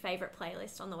playlist, your favourite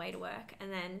playlist on the way to work,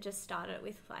 and then just start it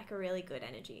with like a really good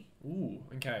energy. Ooh,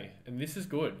 okay. And this is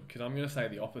good because I'm going to say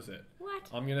the opposite. What?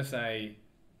 I'm going to say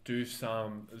do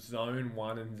some zone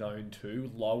 1 and zone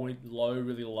 2,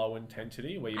 really low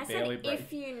intensity where you barely break.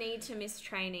 If you need to miss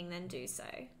training, then do so.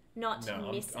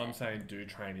 I'm saying do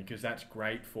training because that's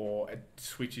great for it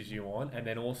switches you on, and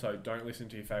then also don't listen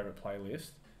to your favourite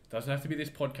playlist Doesn't have to be this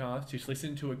podcast. Just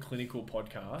listen to a clinical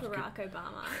podcast. Barack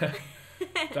Obama.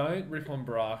 Don't rip on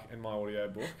Barack in my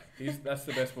audiobook. That's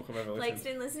the best book I've ever listened to. Blake's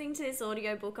been listening to this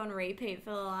audiobook on repeat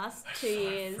for the last 2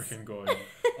 years. Freaking good.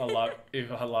 I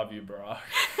love you, Barack.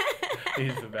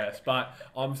 He's the best. But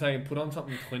I'm saying put on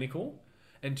something clinical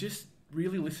and just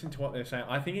really listen to what they're saying.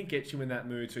 I think it gets you in that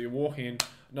mood. So you walk in,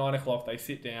 9 o'clock, they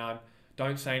sit down,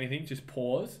 don't say anything, just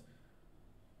pause.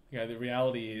 The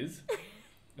reality is,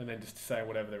 and then just say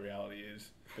whatever the reality is.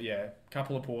 But yeah,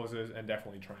 couple of pauses and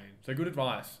definitely train. So good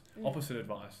advice. Opposite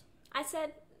advice. I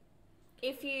said,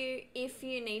 if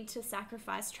you need to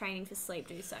sacrifice training for sleep,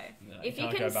 do so. No, if you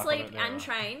can sleep and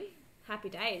train, happy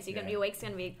days. Your week's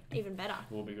going to be even better.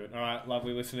 Will be good. All right,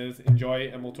 lovely listeners. Enjoy,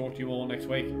 and we'll talk to you all next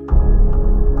week.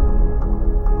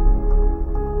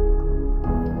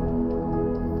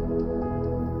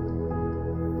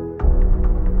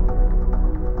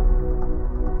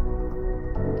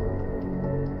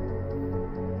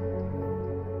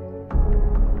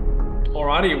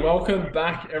 Alrighty, welcome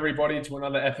back everybody to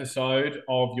another episode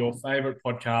of your favourite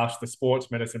podcast, the Sports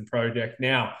Medicine Project.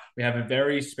 Now, we have a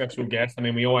very special guest. I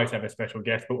mean, we always have a special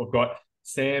guest, but we've got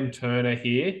Sam Turner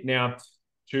here. Now,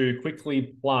 to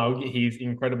quickly plug his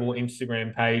incredible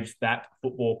Instagram page, That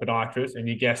Football Podiatrist, and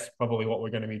you guessed probably what we're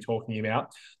going to be talking about.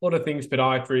 A lot of things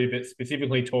podiatry, but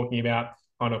specifically talking about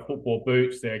kind of football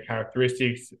boots, their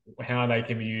characteristics, how they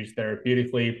can be used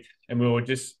therapeutically. And we were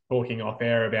just talking off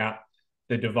air about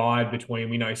the divide between,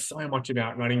 we know so much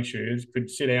about running shoes, could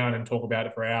sit down and talk about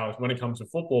it for hours. When it comes to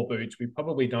football boots, we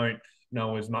probably don't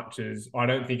know as much as, I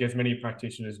don't think as many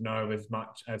practitioners know as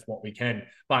much as what we can.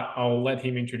 But I'll let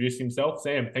him introduce himself.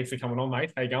 Sam, thanks for coming on,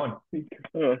 mate. How you going?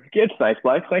 Good, thanks,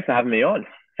 Blake. Thanks for having me on.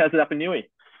 How's it up in Newey?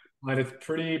 Mate, it's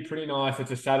pretty nice.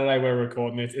 It's a Saturday we're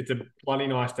recording this. It's a bloody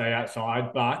nice day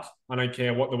outside, but I don't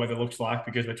care what the weather looks like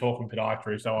because we're talking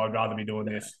podiatry, so I'd rather be doing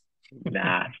this.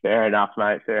 Nah, fair enough,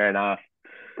 mate. Fair enough.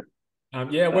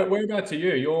 Whereabouts are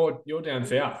you? You're down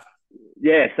south.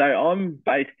 Yeah, so I'm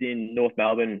based in North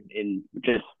Melbourne, in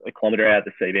just a kilometre out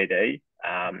of the CBD,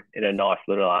 in a nice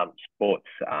little sports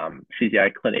physio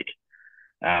clinic.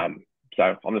 So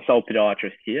I'm the sole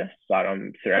podiatrist here, but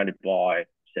I'm surrounded by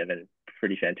 7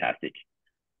 pretty fantastic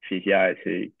physios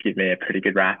who give me a pretty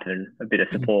good rap and a bit of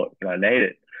support when I need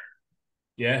it.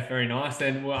 Yeah, very nice.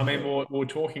 And well, I mean, we're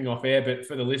talking off air, but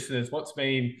for the listeners, what's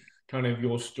been kind of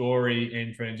your story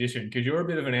and transition? Because you're a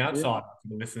bit of an outsider for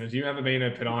the listeners. You haven't been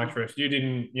a podiatrist. You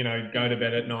didn't, go to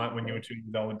bed at night when you were 2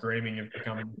 years old dreaming of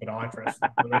becoming a podiatrist.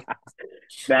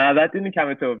 No, that didn't come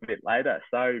until a bit later.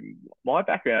 So my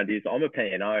background is I'm a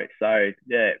P&O. So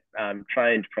yeah,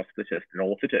 trained prosthetist and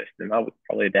orthotist, and that was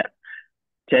probably about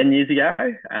 10 years ago,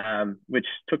 which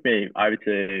took me over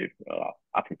to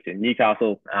up into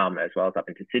Newcastle, as well as up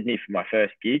into Sydney for my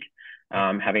first gig,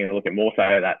 having a look at more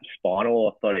so that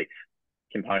spinal orthotics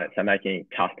component, so making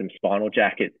custom spinal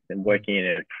jackets and working in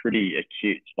a pretty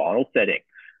acute spinal setting.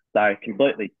 So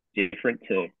completely different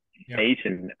to feet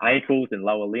and ankles and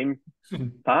lower limb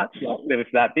parts. There was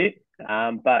that bit.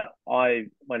 But I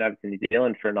went over to New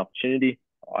Zealand for an opportunity.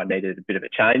 I needed a bit of a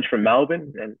change from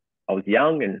Melbourne, and I was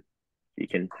young and you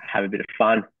can have a bit of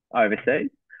fun overseas.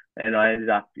 And I ended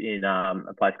up in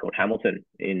a place called Hamilton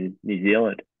in New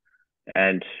Zealand.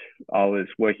 And I was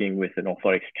working with an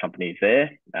orthotics company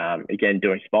there, again,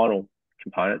 doing spinal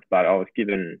components, but I was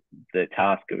given the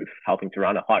task of helping to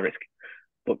run a high-risk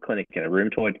foot clinic and a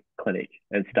rheumatoid clinic,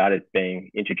 and started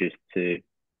being introduced to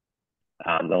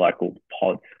the local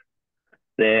pods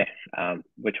there,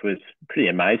 which was pretty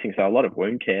amazing. So a lot of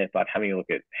wound care, but having a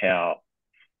look at how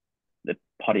the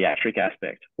podiatric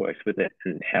aspect works with it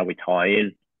and how we tie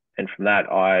in. And from that,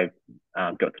 I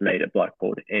got to meet a bloke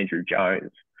called Andrew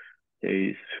Jones,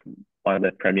 who's one of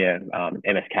the premier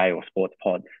MSK or sports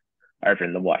pods over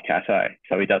in the Waikato.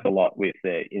 So he does a lot with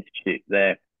the institute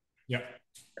there. Yeah.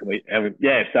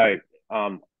 So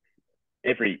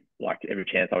every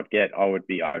chance I would get, I would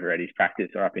be over at his practice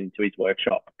or up into his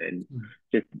workshop and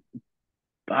just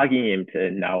bugging him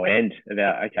to no end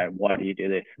about, okay, why do you do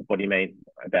this? What do you mean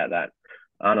about that?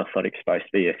 Aren't orthotics supposed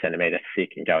to be a centimetre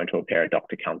thick and go into a pair of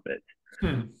Dr. Comforts?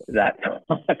 That type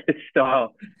of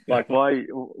style. Like, why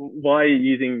are you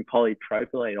using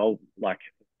polypropylene? Or why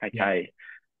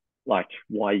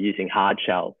are you using hard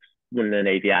shells? Wouldn't an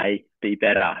EVA be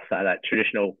better? So that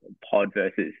traditional pod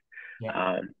versus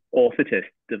orthotist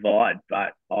divide.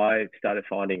 But I started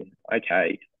finding,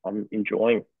 okay, I'm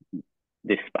enjoying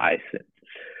this space and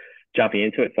jumping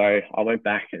into it. So I went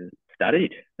back and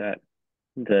studied at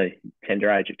the tender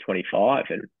age of 25,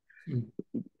 and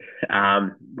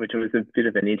which was a bit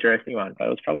of an interesting one, but it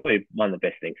was probably one of the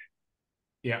best things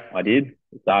Yeah. I did.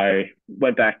 So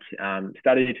went back,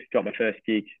 studied, got my first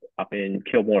gig up in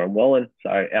Kilmore and Wallen,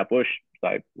 so out bush.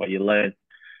 So where you learn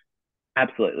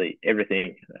absolutely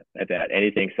everything about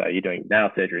anything. So you're doing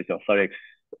nail surgeries, orthotics,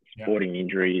 Yeah. sporting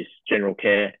injuries, general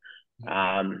care.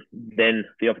 Then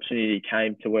the opportunity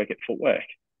came to work at Footwork,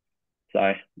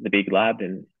 so the big lab,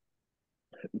 and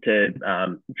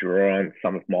to draw on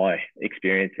some of my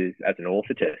experiences as an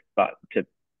orthotist, but to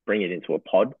bring it into a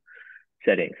pod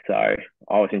setting. So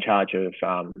I was in charge of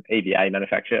EVA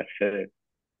manufacture for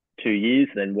 2 years,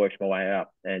 then worked my way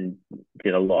up and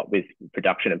did a lot with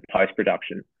production and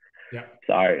post-production. Yeah.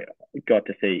 So I got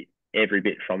to see every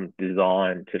bit from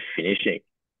design to finishing.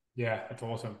 Yeah, that's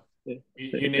awesome. Yeah.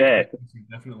 Unique,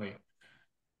 definitely.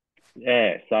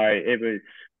 Yeah, so it was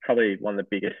probably one of the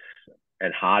biggest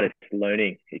and hardest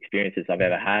learning experiences I've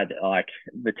ever had. Like,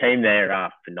 the team there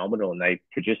are phenomenal and they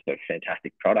produce a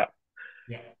fantastic product.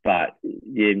 Yeah. But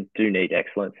you do need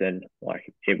excellence, and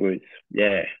like, it was,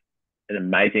 yeah, an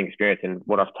amazing experience. And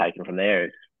what I've taken from there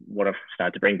is what I've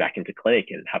started to bring back into clinic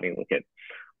and having a look at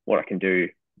what I can do,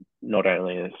 not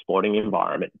only in a sporting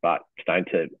environment, but starting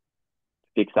to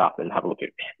fix up and have a look at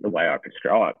the way I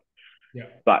prescribe. Yeah.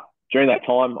 But during that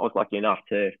time, I was lucky enough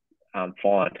to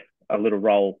find a little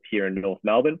role here in North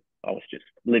Melbourne. I was just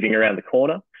living around the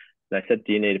corner. They said,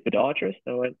 "Do you need a podiatrist?"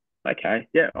 I went, "Okay,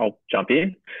 yeah, I'll jump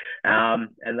in."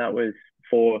 And that was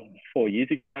 4 years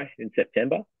ago in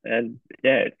September. And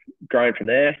yeah, it's grown from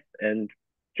there. And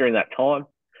during that time,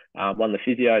 one of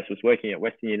the physios was working at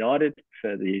Western United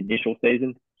for the initial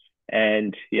season.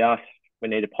 And he asked, "We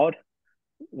need a pod.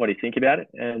 What do you think about it?"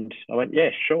 And I went,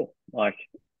 "Yeah, sure." Like,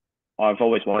 I've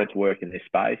always wanted to work in this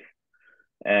space.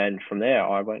 And from there,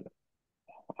 I went,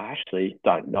 I actually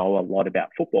don't know a lot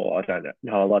about football. I don't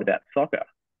know a lot about soccer.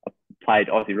 I played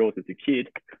Aussie rules as a kid,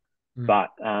 but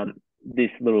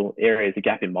this little area is a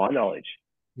gap in my knowledge.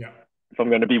 Yeah. If I'm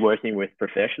going to be working with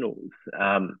professionals,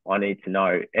 I need to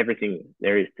know everything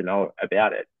there is to know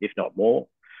about it, if not more.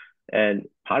 And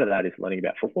part of that is learning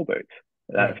about football boots.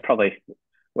 That's probably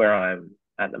where I'm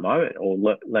at the moment,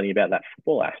 or learning about that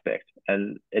football aspect.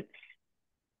 And it's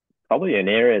probably an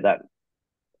area that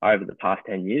over the past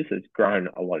 10 years has grown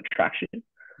a lot of traction.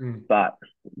 But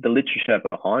the literature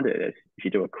behind it, if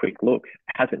you do a quick look,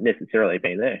 hasn't necessarily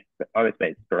been there, but always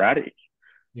been sporadic.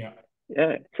 Yeah.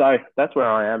 Yeah. So that's where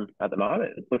I am at the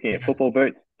moment, looking at football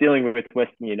boots, dealing with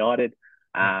Western United.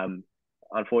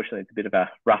 Unfortunately, it's a bit of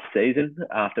a rough season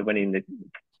after winning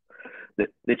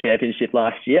the championship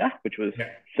last year, which was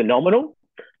phenomenal.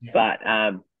 But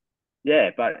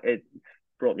but it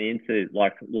brought me into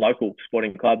like local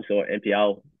sporting clubs or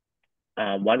NPL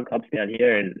one clubs down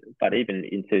here, but even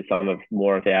into some of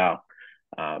more of our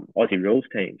Aussie rules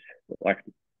teams. Like,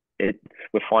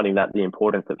 we're finding that the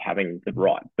importance of having the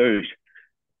right boot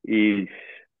is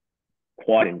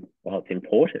it's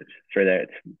important through there.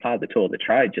 It's part of the tool of the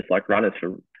trade, just like running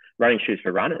shoes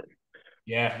for runners.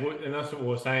 Yeah, and that's what we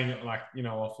were saying, like,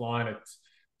 offline. It's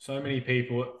so many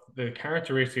people, the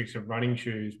characteristics of running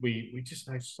shoes, we just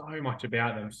know so much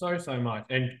about them, so much.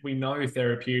 And we know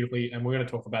therapeutically, and we're going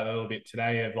to talk about that a little bit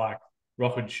today, of like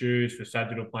rocketed shoes for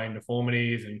sagittal plane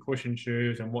deformities and cushion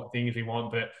shoes and what things we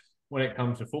want. But when it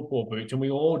comes to football boots, and we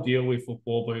all deal with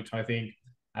football boots, I think,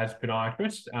 as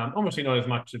podiatrists, obviously not as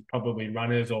much as probably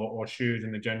runners or shoes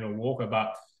in the general walker,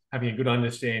 but having a good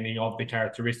understanding of the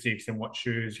characteristics and what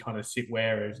shoes kind of sit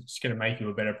where is just going to make you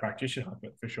a better practitioner,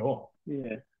 for sure.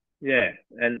 Yeah,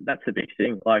 and that's a big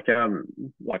thing. Like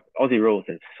Aussie rules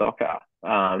and soccer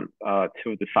are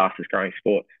two of the fastest growing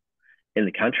sports in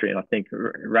the country, and I think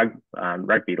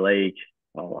rugby league.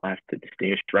 I have to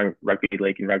distinguish rugby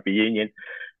league and rugby union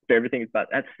for everything, but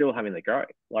that's still having the growth.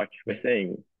 Like, we're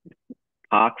seeing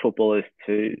park footballers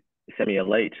to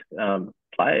semi-elite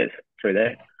players through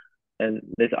there. And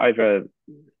there's over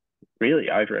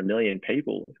 1 million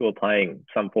people who are playing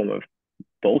some form of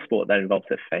ball sport that involves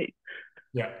their feet.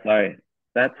 Yeah. So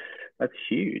that's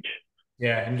huge.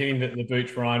 Yeah, and getting the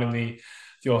boots right and the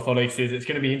orthotics it's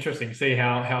going to be interesting to see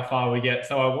how far we get.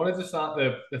 So I wanted to start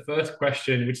the first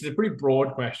question, which is a pretty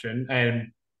broad question,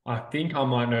 and I think I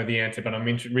might know the answer, but I'm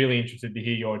really interested to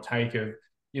hear your take of,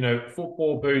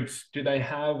 football boots. Do they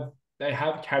have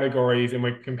categories, and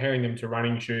we're comparing them to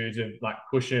running shoes, of like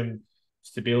cushion,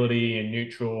 stability and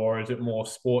neutral, or is it more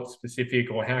sports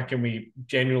specific, or how can we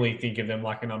generally think of them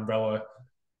like an umbrella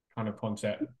kind of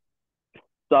concept?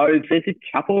 So there's a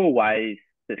couple of ways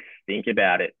to think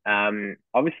about it.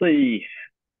 Obviously,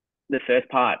 the first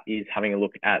part is having a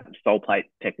look at sole plate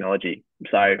technology.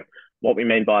 So what we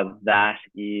mean by that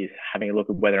is having a look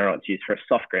at whether or not it's used for a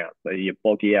soft ground, so your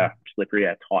boggier,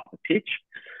 slipperier type of pitch,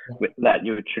 that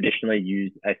you would traditionally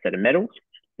use a set of metals.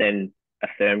 than a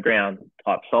firm ground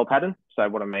type sole pattern. So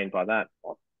what I mean by that,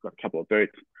 I've got a couple of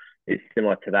boots, is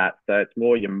similar to that. So it's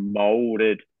more your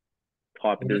molded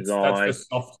type of That's design.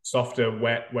 the softer,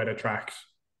 wetter tracks.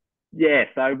 Yeah,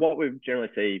 so what we generally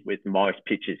see with most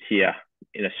pitches here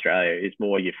in Australia is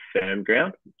more your firm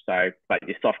ground. So, but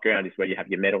your soft ground is where you have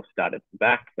your metal stud at the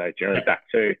back. So generally back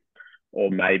two,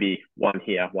 or maybe one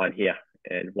here,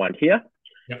 and one here,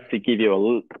 to give you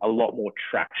a lot more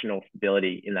tractional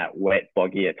stability in that wet,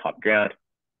 boggier type ground.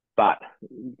 But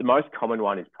the most common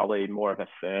one is probably more of a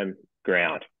firm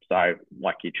ground. So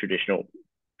like your traditional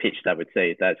pitch that we'd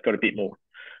see, that's got a bit more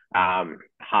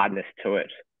hardness to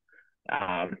it.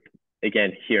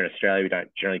 Again, here in Australia, we don't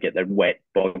generally get the wet,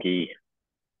 boggy,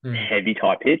 heavy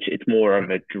type pitch. It's more of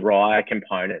a drier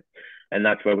component, and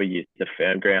that's where we use the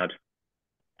firm ground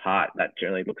part. That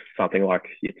generally looks something like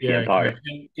your tempo.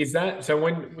 Okay. Is that so?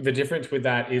 When the difference with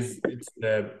that is it's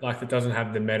the it doesn't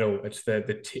have the metal. It's the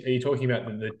are you talking about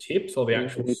the tips or the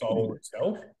actual sole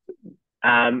itself?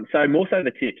 So more so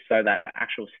the tips, so that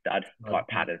actual stud type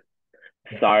pattern.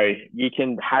 So you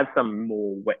can have some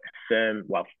more wet, firm,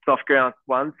 soft ground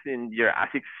ones in your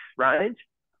ASICS range,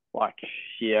 like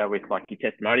here with like your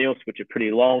testimonials, which are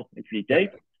pretty long and pretty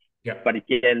deep. But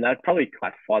again, they'd probably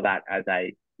classify that as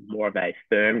more of a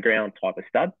firm ground type of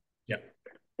stud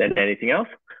than anything else.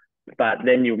 But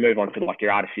then you'll move on to like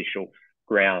your artificial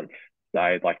grounds,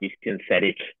 so like your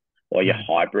synthetic or your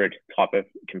hybrid type of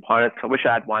components. I wish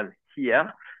I had one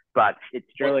here, but it's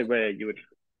generally where you would.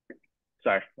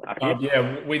 Sorry.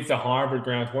 With the hybrid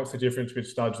grounds, what's the difference with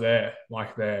studs there?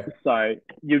 So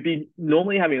you'd be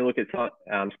normally having a look at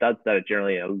studs that are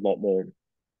generally a lot more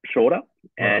shorter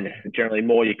and generally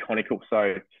more your conical.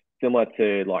 So similar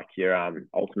to like your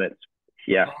ultimates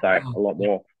here. So a lot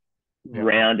more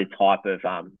rounded type of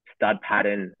stud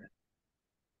pattern.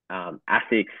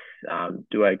 ASICS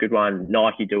do a good one.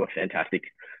 Nike do a fantastic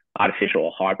artificial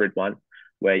or hybrid one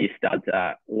where your studs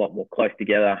are a lot more close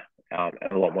together.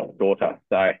 And a lot more shorter.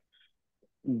 So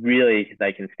really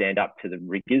they can stand up to the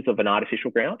rigors of an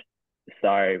artificial ground.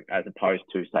 So as opposed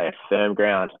to say a firm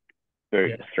ground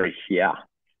boot through here.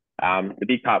 The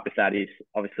big part with that is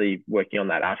obviously working on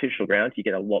that artificial ground, you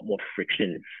get a lot more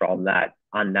friction from that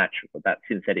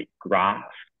synthetic grass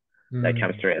that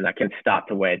comes through, and that can start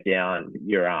to wear down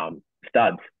your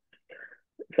studs.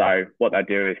 So what they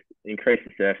do is increase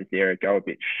the surface area, go a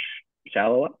bit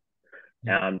shallower,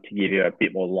 to give you a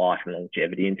bit more life and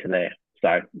longevity into there.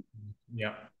 So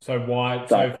wide.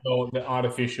 So for the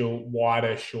artificial,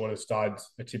 wider, shorter studs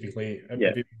are typically a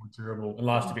bit more durable and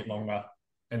last a bit longer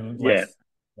and less.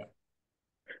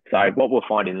 So what we'll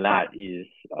find in that is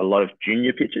a lot of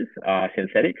junior pitches are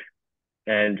synthetics,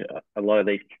 and a lot of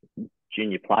these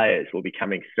junior players will be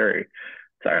coming through.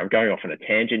 So I'm going off on a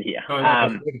tangent here.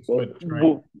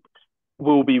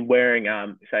 We'll be wearing,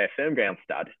 say, a firm ground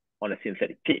stud on a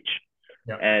synthetic pitch.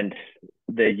 And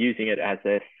they're using it as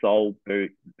their sole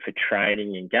boot for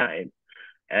training in game,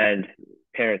 and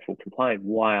parents will complain,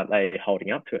 why aren't they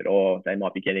holding up to it? Or they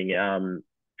might be getting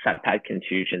fat pad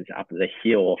contusions up at the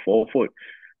heel or forefoot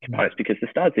components because the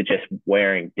studs are just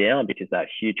wearing down because of that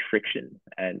huge friction,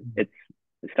 and it's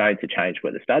starting to change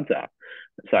where the studs are.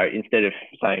 So instead of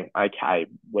saying, okay,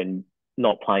 when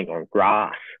not playing on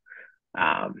grass,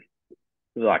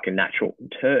 like a natural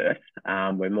turf,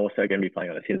 we're more so going to be playing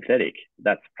on a synthetic.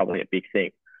 That's probably a big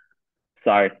thing.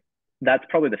 So that's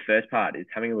probably the first part, is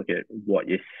having a look at what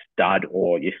your stud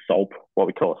or your sole, what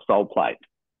we call a sole plate.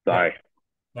 So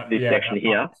this section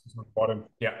here. Bottom.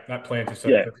 That planter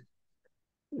surface.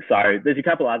 So there's a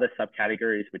couple other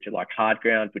subcategories which are like hard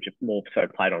ground, which are more so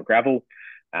played on gravel.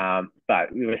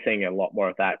 But we were seeing a lot more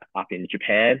of that up in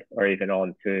Japan, or even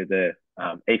on to the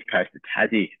east coast of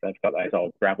Tassie. They've got those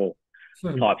old gravel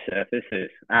type surfaces,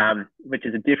 which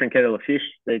is a different kettle of fish.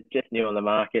 They're just new on the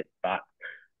market, but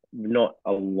not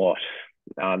a lot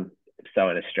so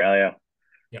in Australia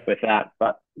with that.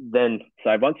 But then,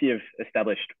 so once you've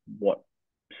established what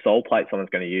sole plate someone's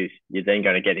going to use, you're then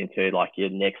going to get into like your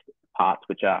next parts,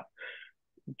 which are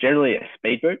generally a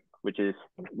speed boot, which is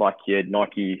like your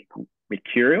Nike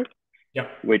Mercurial,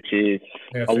 which is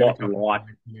a lot light.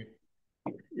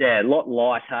 A lot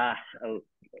lighter,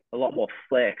 a lot more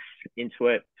flex into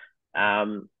it.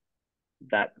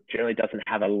 That generally doesn't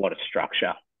have a lot of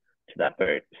structure to that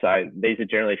boot. So these are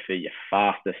generally for your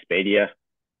faster, speedier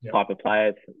type of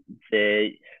players. They're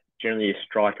generally a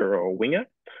striker or a winger.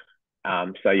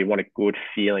 So you want a good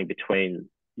feeling between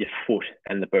your foot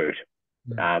and the boot.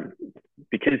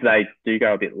 Because they do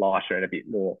go a bit lighter and a bit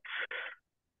more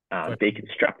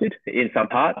deconstructed in some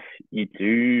parts, you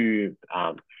do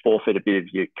forfeit a bit of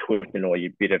your cushion or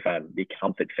your bit of your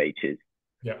comfort features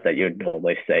Yeah. that you'd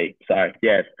normally see. So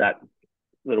yeah, that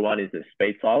little one is the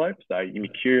speed silo. So your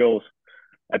Mercurial's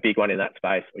a big one in that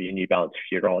space, or your New Balance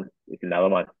Furon is another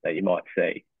one that you might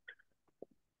see.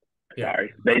 Yeah. So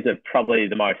these are probably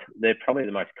the most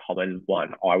common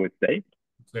one I would see.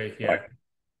 Yeah.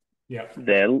 Yeah.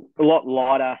 They're a lot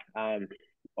lighter.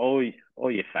 All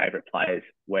your favourite players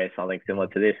wear something similar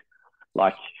to this.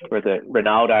 Like, was it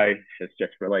Ronaldo has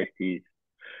just released his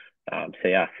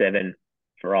CR7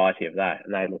 variety of that,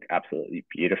 and they look absolutely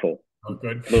beautiful. Oh,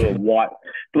 good. Blue and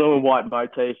white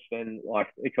motif, and like,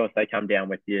 of course, they come down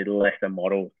with your lesser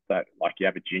models, but like you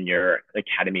have a junior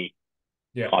academy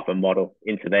type of model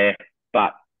into there.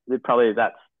 But probably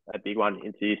that's a big one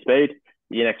into your speed.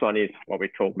 Your next one is what we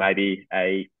call maybe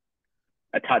a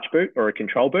touch boot or a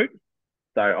control boot.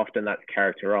 So often that's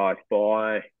characterized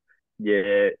by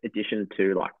your addition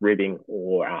to like ribbing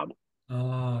or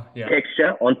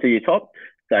texture onto your top.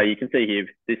 So you can see here,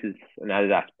 this is an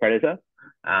Adidas Predator,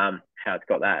 how it's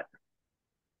got that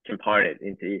component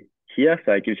into here.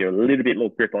 So it gives you a little bit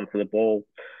more grip onto the ball,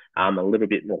 a little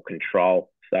bit more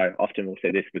control. So often we'll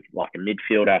see this with like a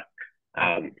midfielder,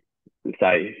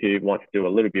 say who wants to do a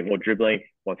little bit more dribbling,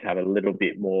 wants to have a little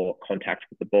bit more contact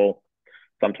with the ball.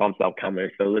 Sometimes they'll come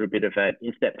with a little bit of an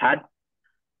instep pad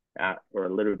or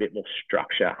a little bit more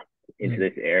structure into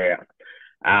this area.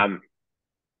 I'll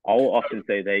often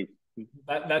see these.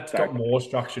 That's got more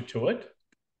structure to it.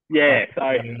 Yeah.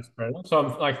 So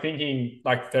I'm like thinking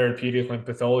like therapeutic and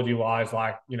pathology wise,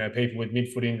 like, people with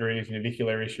midfoot injuries,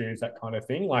 navicular issues, that kind of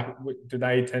thing. Like, do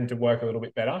they tend to work a little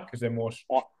bit better because they're more?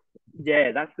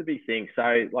 Yeah, that's the big thing.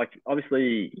 So like,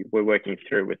 obviously we're working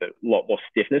through with a lot more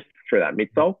stiffness through that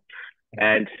midsole,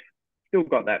 and still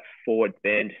got that forward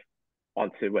bend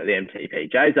onto where the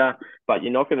MTPJs are, but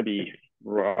you're not going to be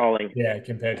rolling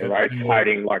compared to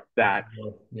rotating like that.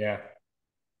 Yeah.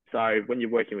 So when you're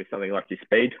working with something like your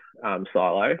speed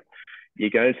silo, you're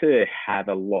going to have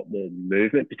a lot more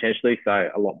movement potentially, so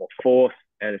a lot more force,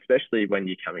 and especially when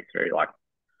you're coming through, like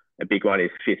a big one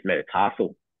is fifth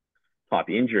metatarsal type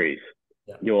injuries.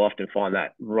 You'll often find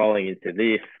that rolling into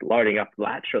this, loading up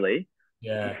laterally,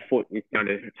 the foot is going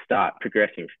to start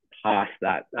progressing past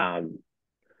that side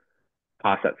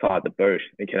of the boot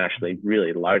and can actually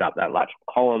really load up that lateral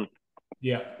column.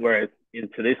 Yeah. Whereas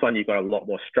into this one, you've got a lot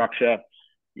more structure.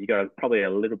 You got probably a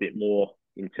little bit more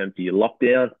in terms of your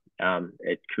lockdown.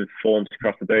 It conforms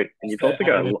across the boot, and you've also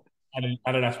got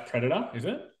Adidas Predator, is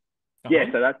it?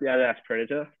 So that's the Adidas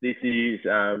Predator. This is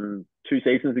 2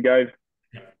 seasons ago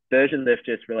version. They've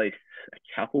just released a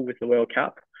couple with the World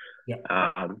Cup,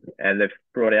 and they've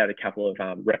brought out a couple of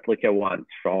replica ones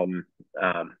from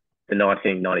the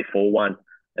 1994 one,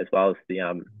 as well as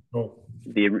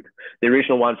the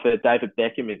original one for David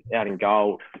Beckham out in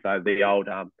gold. So the old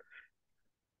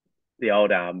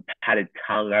padded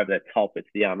tongue over the top. It's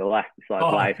the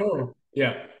elasticized lace. Cool.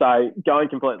 Yeah. So going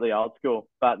completely old school,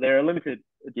 but they're a limited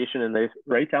edition and they're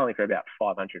retailing for about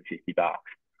 $550.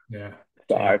 Yeah.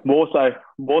 So more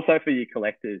so for your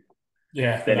collectors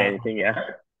than anything else.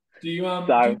 Do you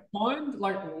find,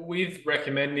 like, with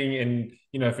recommending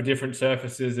and for different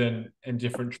surfaces and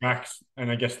different tracks,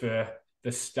 and I guess the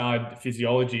stud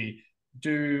physiology,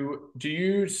 do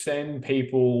you send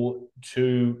people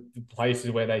to the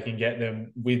places where they can get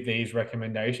them with these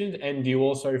recommendations? And do you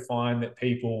also find that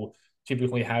people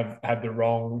typically have the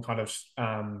wrong kind of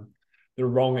the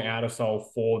wrong outer sole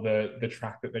for the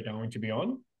track that they're going to be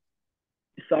on?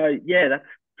 So yeah, that's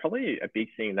probably a big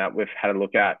thing that we've had a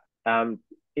look at.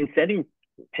 In sending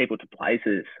people to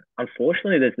places,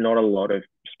 unfortunately, there's not a lot of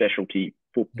specialty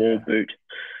football boot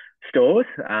stores.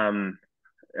 Am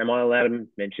I allowed to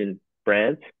mention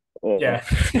brands? Or... Yeah.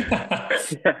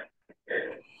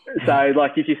 So,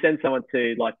 like, if you send someone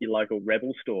to like your local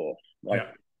Rebel store, like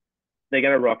they're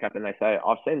going to rock up and they say,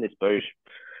 "I've seen this boot.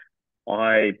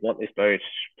 I want this boot,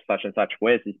 such and such.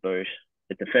 Where's this boot?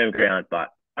 It's a firm ground, but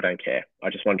I don't care. I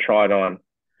just want to try it on.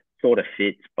 Sort of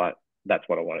fits, but that's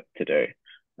what I want it to do."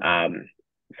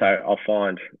 So I'll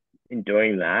find in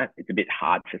doing that, it's a bit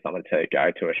hard for someone to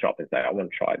go to a shop and say, "I want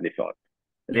to try this on."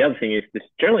 And the other thing is there's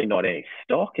generally not any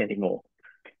stock anymore.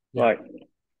 But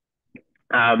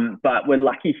we're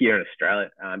lucky here in Australia,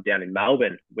 down in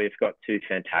Melbourne, we've got 2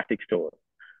 fantastic stores.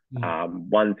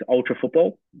 One's Ultra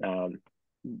Football,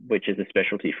 which is a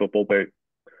specialty football boot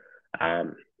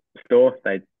store.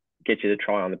 They get you to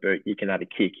try on the boot. You can have a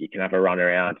kick, you can have a run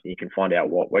around, and you can find out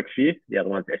what works for you. The other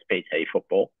one's SPT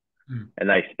Football, and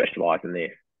they specialise in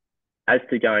this. As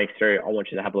to going through, I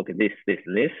want you to have a look at this, this,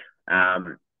 and this.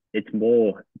 It's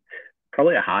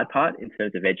probably a hard part in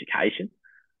terms of education,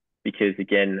 because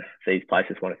again, these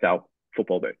places want to sell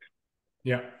football boots.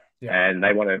 Yeah. and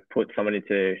they want to put someone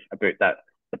into a boot that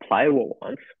the player will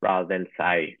want, rather than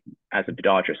say, as a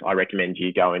podiatrist, I recommend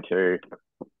you go into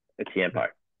a Tiempo,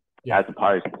 as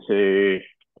opposed to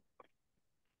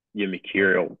your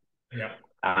mercurial.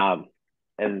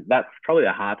 And that's probably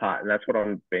the hard part, and that's what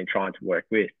I've been trying to work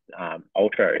with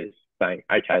Ultra, is saying,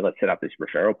 okay, let's set up this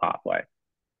referral pathway,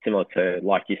 similar to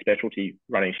like your specialty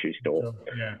running shoe store.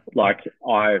 Like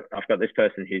I've got this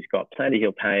person who's got plantar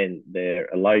heel pain, they're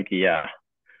a low gear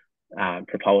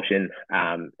propulsion,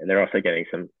 and they're also getting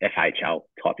some FHL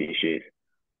type issues.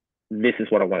 This is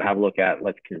what I want to have a look at.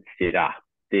 Let's consider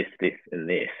this, and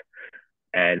this.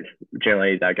 And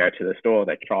generally they go to the store,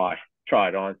 they try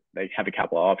it on, they have a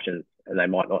couple of options, and they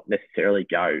might not necessarily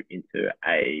go into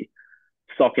a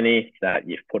Saucony that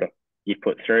you've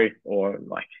put through, or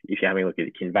like if you're having a look at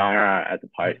the Kinvara, as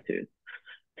opposed to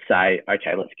say,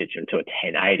 okay, let's get you into a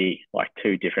 1080, like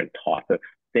two different types of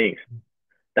things.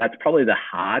 That's probably the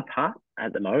hard part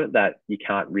at the moment, that you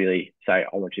can't really say,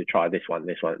 I want you to try this one,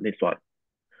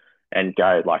 and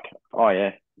go like, oh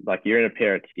yeah, like you're in a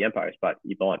pair of Tiempos, but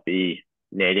you might be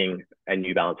needing a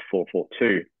New Balance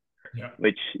 442,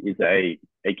 which is a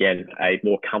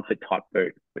more comfort type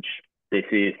boot, which this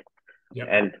is.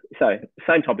 And so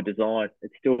same type of design,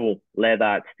 it's still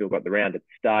leather, it's still got the rounded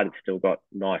stud, it's still got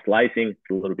nice lacing, it's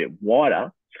a little bit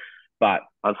wider, but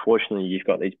unfortunately you've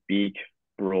got these big,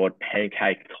 broad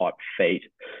pancake type feet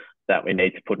that we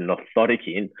need to put an orthotic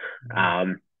in,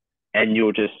 and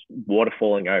you're just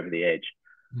waterfalling over the edge.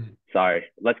 So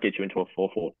let's get you into a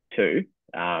 442.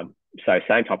 So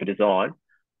same type of design,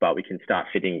 but we can start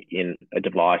fitting in a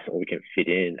device, or we can fit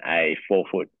in a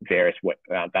 4-foot varus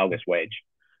valgus wedge.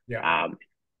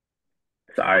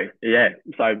 So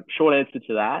short answer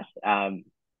to that,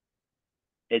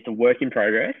 it's a work in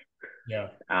progress.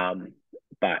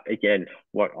 But again,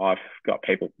 what I've got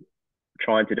people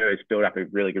trying to do is build up a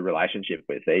really good relationship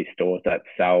with these stores that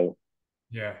sell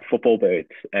football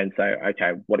boots, and say,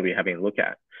 okay, what are we having a look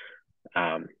at?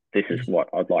 This is what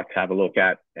I'd like to have a look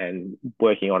at, and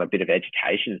working on a bit of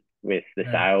education with the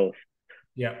sales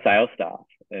staff.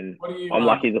 And I'm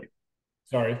lucky that.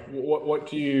 Sorry, what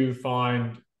do you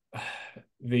find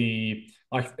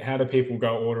how do people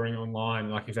go ordering online?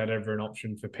 Like, is that ever an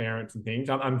option for parents and things?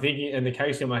 I'm thinking, and the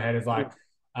case in my head is like,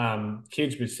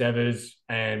 kids with severs,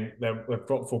 and they've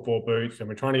got football boots, and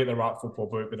we're trying to get the right football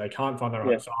boot, but they can't find the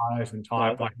right size and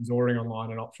type. Like, is ordering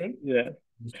online an option? In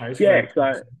this case,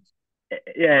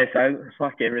 so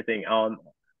like everything,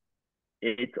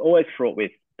 it's always fraught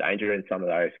with danger in some of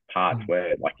those parts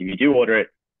where, like, if you do order it,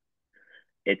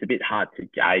 it's a bit hard to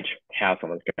gauge how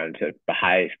someone's going to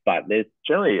behave, but there's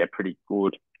generally a pretty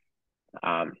good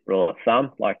rule of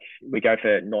thumb. Like, we go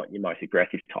for not your most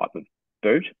aggressive type of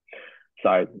boot.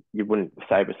 So you wouldn't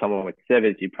say with someone with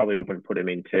severs, you probably wouldn't put them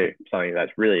into something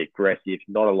that's really aggressive,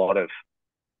 not a lot of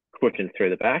cushion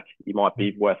through the back. You might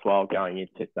be worthwhile going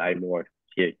into, say, more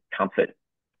your comfort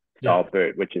style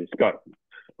boot, which has got,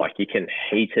 like, you can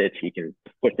heat it, you can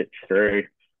push it through.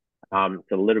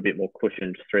 It's a little bit more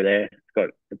cushioned through there. It's got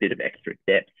a bit of extra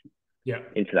depth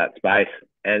into that space.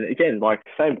 And again, like,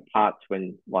 same parts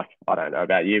when, like, I don't know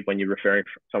about you, when you're referring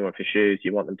someone for shoes,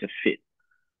 you want them to fit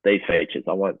these features.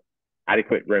 I want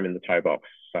adequate room in the toe box.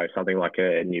 So something like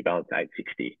a New Balance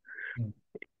 860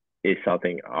 is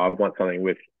something, I want something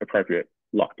with appropriate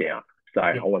lockdown. So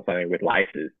I want something with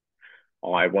laces.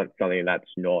 I want something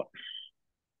that's not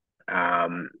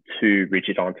too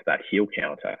rigid onto that heel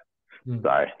counter.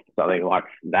 So something like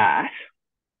that,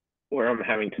 where I'm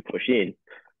having to push in,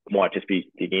 might just be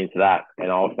digging into that,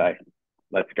 and I'll say,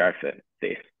 let's go for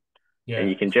this. And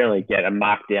you can generally get a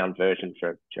marked down version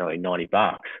for generally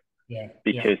 $90,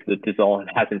 because the design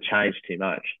hasn't changed too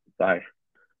much. So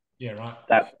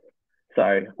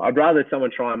so I'd rather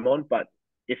someone try them on, but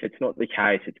if it's not the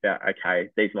case, it's about, okay,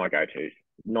 these are my go-tos.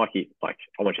 Nike, like,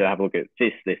 I want you to have a look at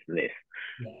this, and this,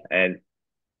 and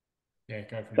go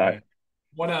from there.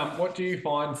 What do you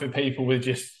find for people with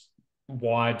just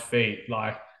wide feet?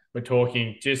 Like, we're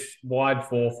talking just wide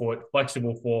 4-foot,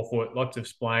 flexible 4-foot, lots of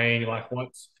splaying. Like,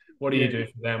 what do you do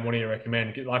for them? What do you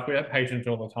recommend? Like, we have patients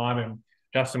all the time, and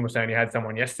Justin was saying he had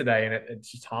someone yesterday, and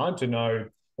it's just hard to know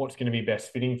what's going to be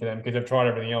best fitting for them, because they've tried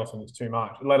everything else and it's too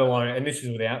much, let alone, and this is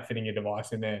without fitting a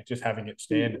device in there, just having it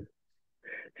standard.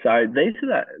 So these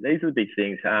are the big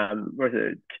things. Was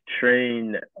it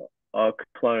Katrine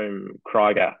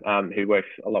Krieger, who works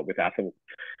a lot with us,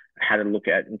 had a look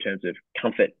at in terms of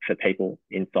comfort for people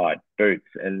inside boots,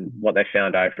 and what they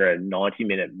found over a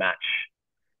 90-minute match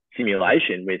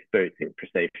simulation with boots in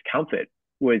perceived comfort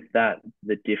was that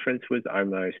the difference was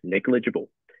almost negligible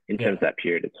in terms of that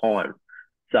period of time.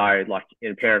 So, like,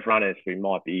 in a pair of runners, we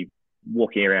might be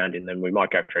walking around in them. We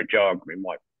might go for a jog. We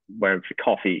might wear them for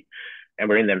coffee, and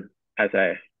we're in them as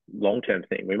a long-term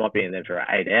thing. We might be in them for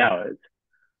 8 hours,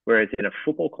 whereas in a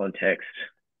football context,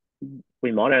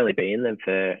 we might only be in them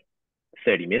for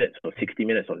 30 minutes or 60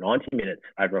 minutes or 90 minutes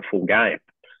over a full game.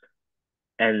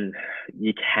 And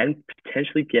you can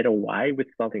potentially get away with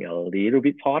something a little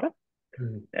bit tighter.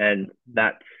 And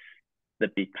that's the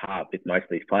big part with most of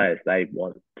these players. They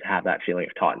want to have that feeling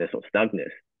of tightness or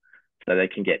snugness so they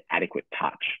can get adequate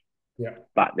touch. Yeah.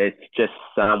 But there's just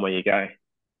some where you go,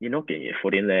 you're not getting your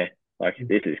foot in there. Like,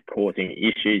 this is causing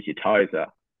issues. Your toes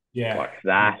are like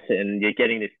that. And you're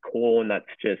getting this corn that's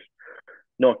just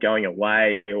not going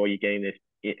away, or you're getting this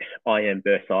IM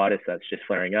bursitis that's just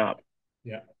flaring up.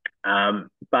 Yeah.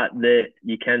 But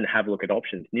you can have a look at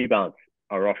options. New Balance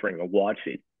are offering a wide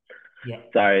fit. Yeah.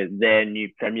 So their new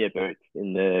Premier boots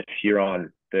in the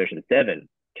Furon version 7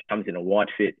 comes in a wide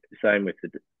fit. Same with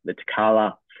the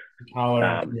Takala.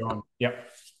 And Furon. Yep.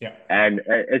 And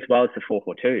as well as the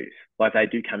 442s. Like, they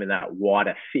do come in that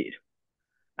wider fit.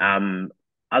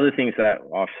 Other things that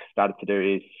I've started to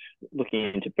do is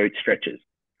looking into boot stretches.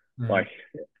 Like,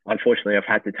 unfortunately, I've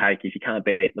had to take, if you can't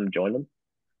beat them, join them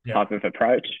type of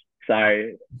approach.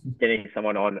 So getting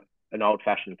someone on an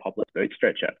old-fashioned Poplar's boot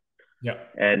stretcher. Yeah.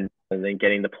 And then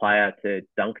getting the player to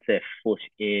dunk their foot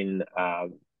in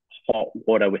hot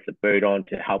water with the boot on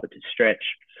to help it to stretch.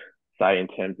 So in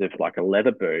terms of like a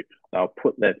leather boot, they'll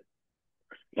put their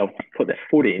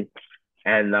foot in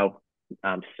and they'll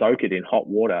soak it in hot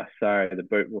water, so the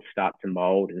boot will start to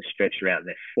mold and stretch around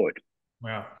their foot.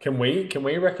 Wow. Can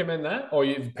we recommend that, or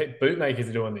bootmakers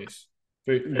are doing this?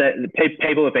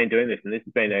 People have been doing this, and this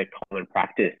has been a common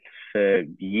practice for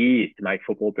years to make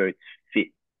football boots fit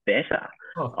better.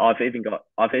 Oh. I've even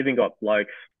got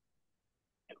blokes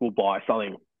who'll buy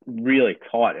something really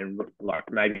tight and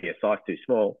like maybe a size too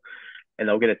small, and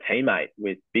they'll get a teammate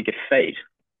with bigger feet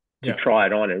to try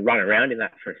it on and run around in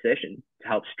that for a session to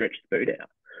help stretch the boot out.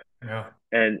 Yeah.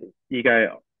 And you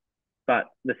go, but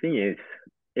the thing is,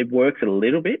 it works a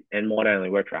little bit and might only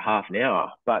work for a half an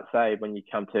hour. But say when you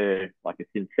come to like a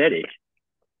synthetic,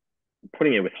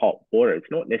 putting it with hot water, it's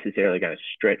not necessarily going to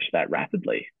stretch that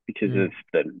rapidly because of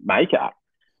the makeup.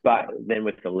 But then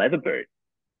with the leather boot,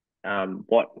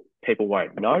 what people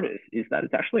won't notice is that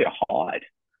it's actually a hide.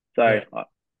 So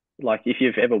like if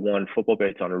you've ever worn football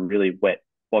boots on a really wet,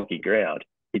 boggy ground,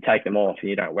 you take them off and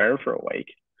you don't wear them for a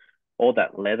week, all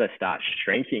that leather starts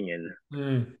shrinking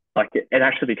and like it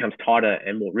actually becomes tighter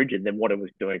and more rigid than what it was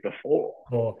doing before.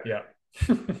 Oh, yeah.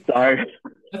 So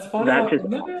that's funny. I've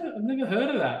never heard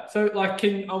of that. So like,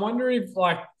 I wonder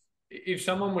if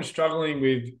someone was struggling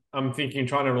with, I'm thinking,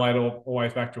 trying to relate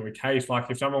always back to a case,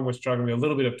 like if someone was struggling with a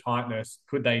little bit of tightness,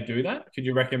 could they do that? Could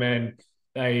you recommend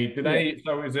so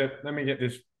is it, let me get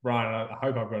this right, I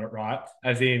hope I've got it right,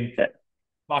 as in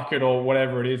bucket or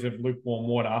whatever it is of lukewarm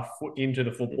water, foot into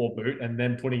the football boot and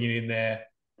then putting it in there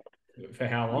for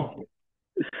how long?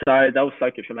 So they'll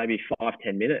soak it for maybe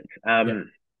 5-10 minutes.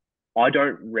 I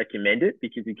don't recommend it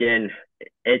because, again,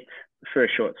 it's for a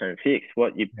short-term fix.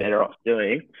 What you're better off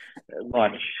doing,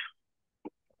 like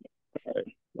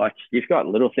you've got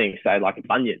little things, say like a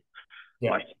bunion.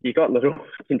 Yeah. Like you've got little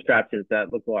contraptions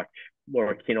that look like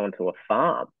more akin onto a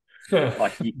farm.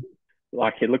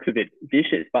 like it looks a bit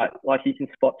vicious, but like you can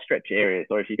spot stretch areas,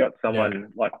 or if you got someone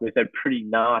like with a pretty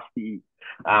nasty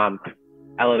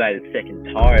elevated second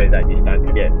toe that you're starting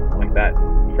to get like that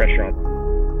pressure on